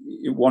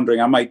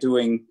 wondering, am I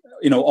doing,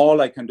 all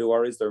I can do,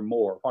 or is there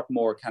more? What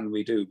more can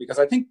we do? Because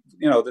I think,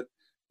 that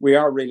we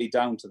are really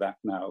down to that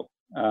now.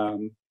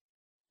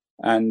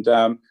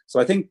 So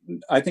I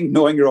think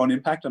knowing your own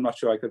impact, I'm not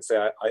sure I could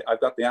say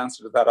I've got the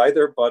answer to that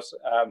either, but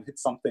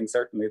it's something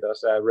certainly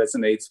that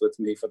resonates with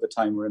me for the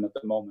time we're in at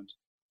the moment.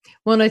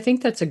 Well, and I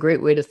think that's a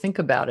great way to think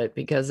about it,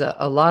 because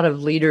a lot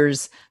of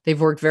leaders, they've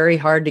worked very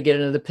hard to get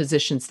into the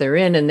positions they're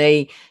in, and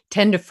they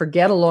tend to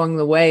forget along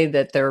the way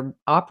that they're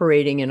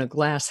operating in a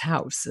glass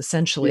house.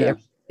 Essentially,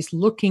 everybody's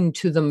looking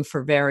to them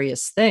for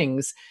various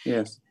things.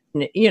 Yes.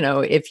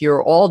 If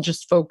you're all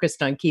just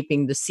focused on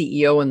keeping the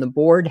CEO and the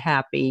board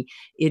happy,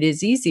 it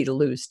is easy to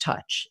lose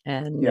touch.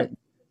 And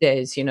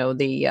days,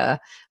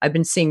 I've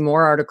been seeing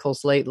more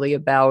articles lately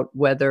about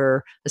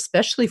whether,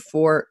 especially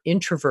for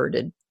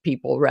introverted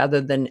people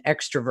rather than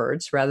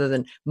extroverts, rather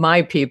than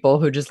my people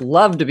who just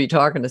love to be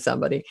talking to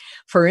somebody.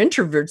 For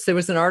introverts, there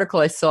was an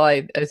article I saw,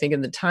 I think in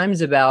the Times,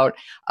 about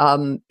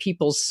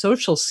people's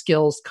social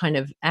skills kind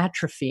of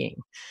atrophying.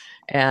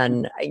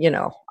 And,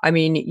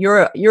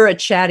 you're a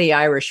chatty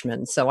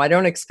Irishman, so I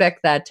don't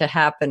expect that to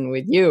happen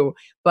with you,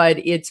 but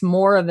it's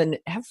more of an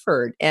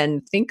effort.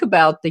 And think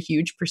about the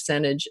huge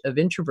percentage of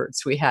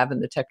introverts we have in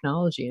the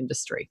technology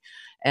industry,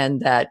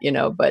 and that,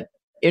 but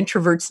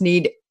introverts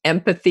need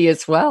empathy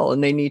as well,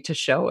 and they need to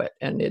show it.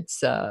 And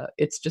it's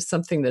just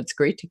something that's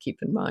great to keep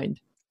in mind.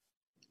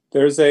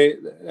 There's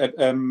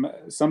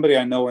somebody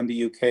I know in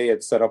the UK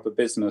had set up a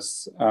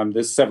business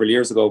this several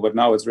years ago, but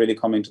now it's really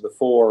coming to the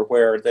fore,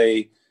 where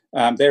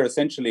they're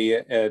essentially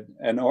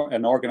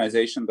an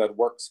organization that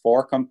works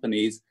for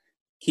companies,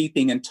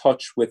 keeping in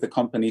touch with the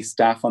company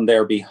staff on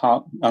their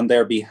behalf,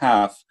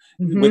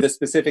 mm-hmm. with a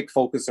specific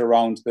focus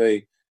around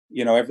the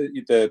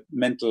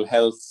mental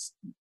health.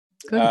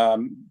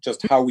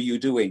 Just how are you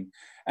doing,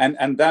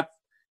 and that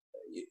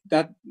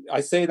I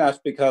say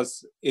that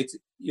because it's,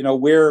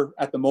 we're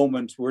at the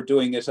moment, we're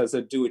doing it as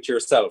a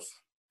do-it-yourself,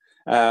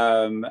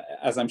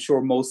 as I'm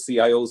sure most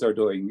CIOs are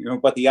doing.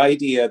 But the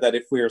idea that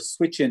if we're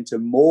switching to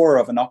more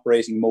of an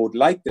operating mode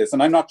like this,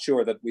 and I'm not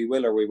sure that we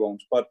will or we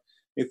won't, but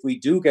if we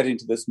do get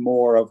into this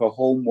more of a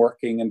home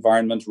working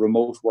environment,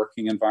 remote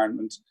working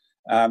environment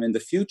in the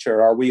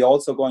future, are we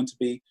also going to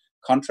be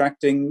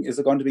contracting? Is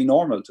it going to be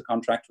normal to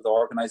contract with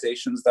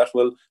organizations that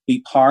will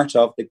be part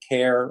of the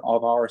care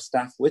of our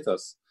staff with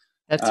us?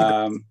 That's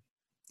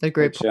a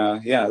great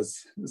point.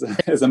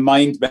 Is a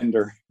mind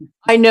bender.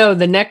 I know,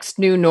 the next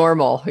new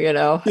normal,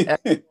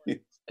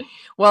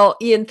 Well,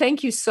 Ian,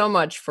 thank you so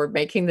much for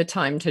making the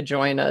time to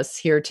join us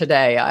here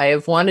today. I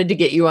have wanted to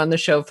get you on the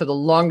show for the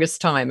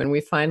longest time, and we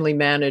finally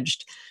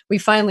managed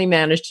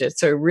it.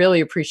 So I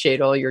really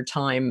appreciate all your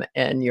time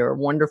and your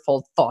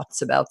wonderful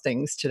thoughts about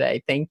things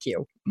today. Thank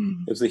you.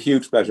 It was a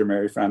huge pleasure,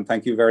 Mary Fran.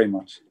 Thank you very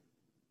much.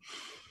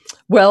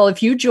 Well,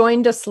 if you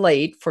joined us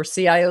late for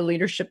CIO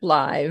Leadership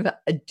Live,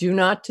 do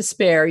not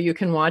despair. You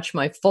can watch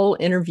my full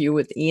interview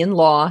with Ian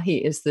Law. He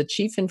is the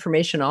Chief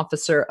Information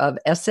Officer of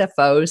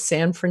SFO,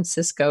 San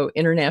Francisco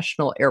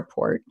International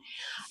Airport.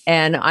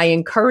 And I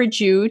encourage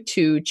you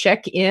to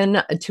check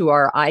in to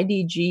our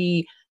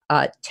IDG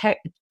Tech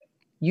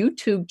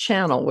YouTube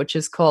channel, which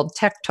is called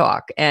Tech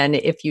Talk. And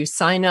if you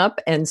sign up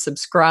and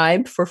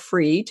subscribe for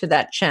free to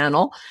that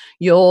channel,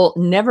 you'll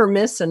never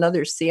miss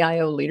another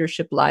CIO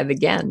Leadership Live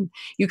again.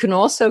 You can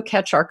also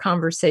catch our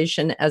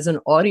conversation as an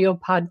audio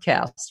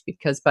podcast,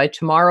 because by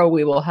tomorrow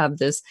we will have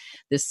this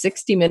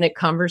 60-minute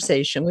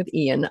conversation with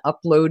Ian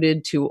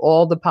uploaded to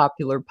all the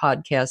popular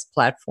podcast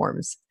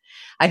platforms.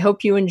 I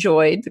hope you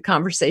enjoyed the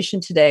conversation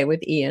today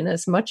with Ian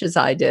as much as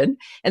I did,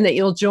 and that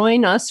you'll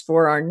join us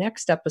for our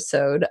next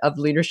episode of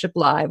Leadership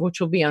Live, which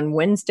will be on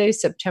Wednesday,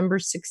 September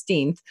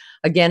 16th,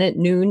 again at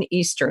noon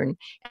Eastern.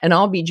 And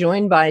I'll be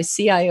joined by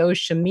CIO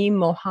Shamim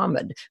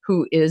Mohammed,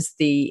 who is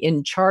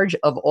in charge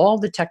of all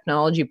the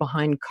technology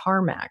behind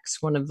CarMax,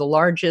 one of the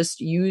largest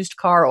used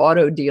car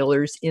auto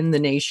dealers in the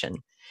nation.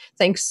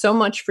 Thanks so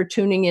much for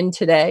tuning in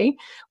today.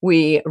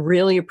 We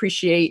really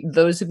appreciate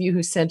those of you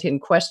who sent in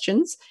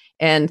questions.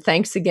 And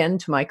thanks again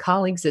to my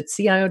colleagues at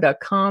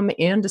CIO.com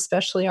and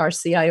especially our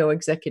CIO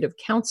Executive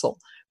Council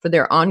for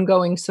their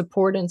ongoing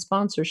support and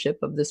sponsorship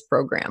of this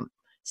program.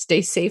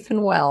 Stay safe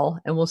and well,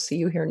 and we'll see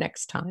you here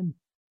next time.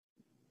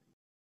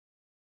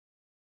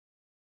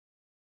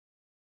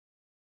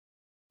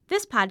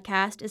 This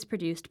podcast is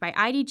produced by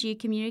IDG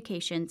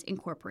Communications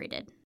Incorporated.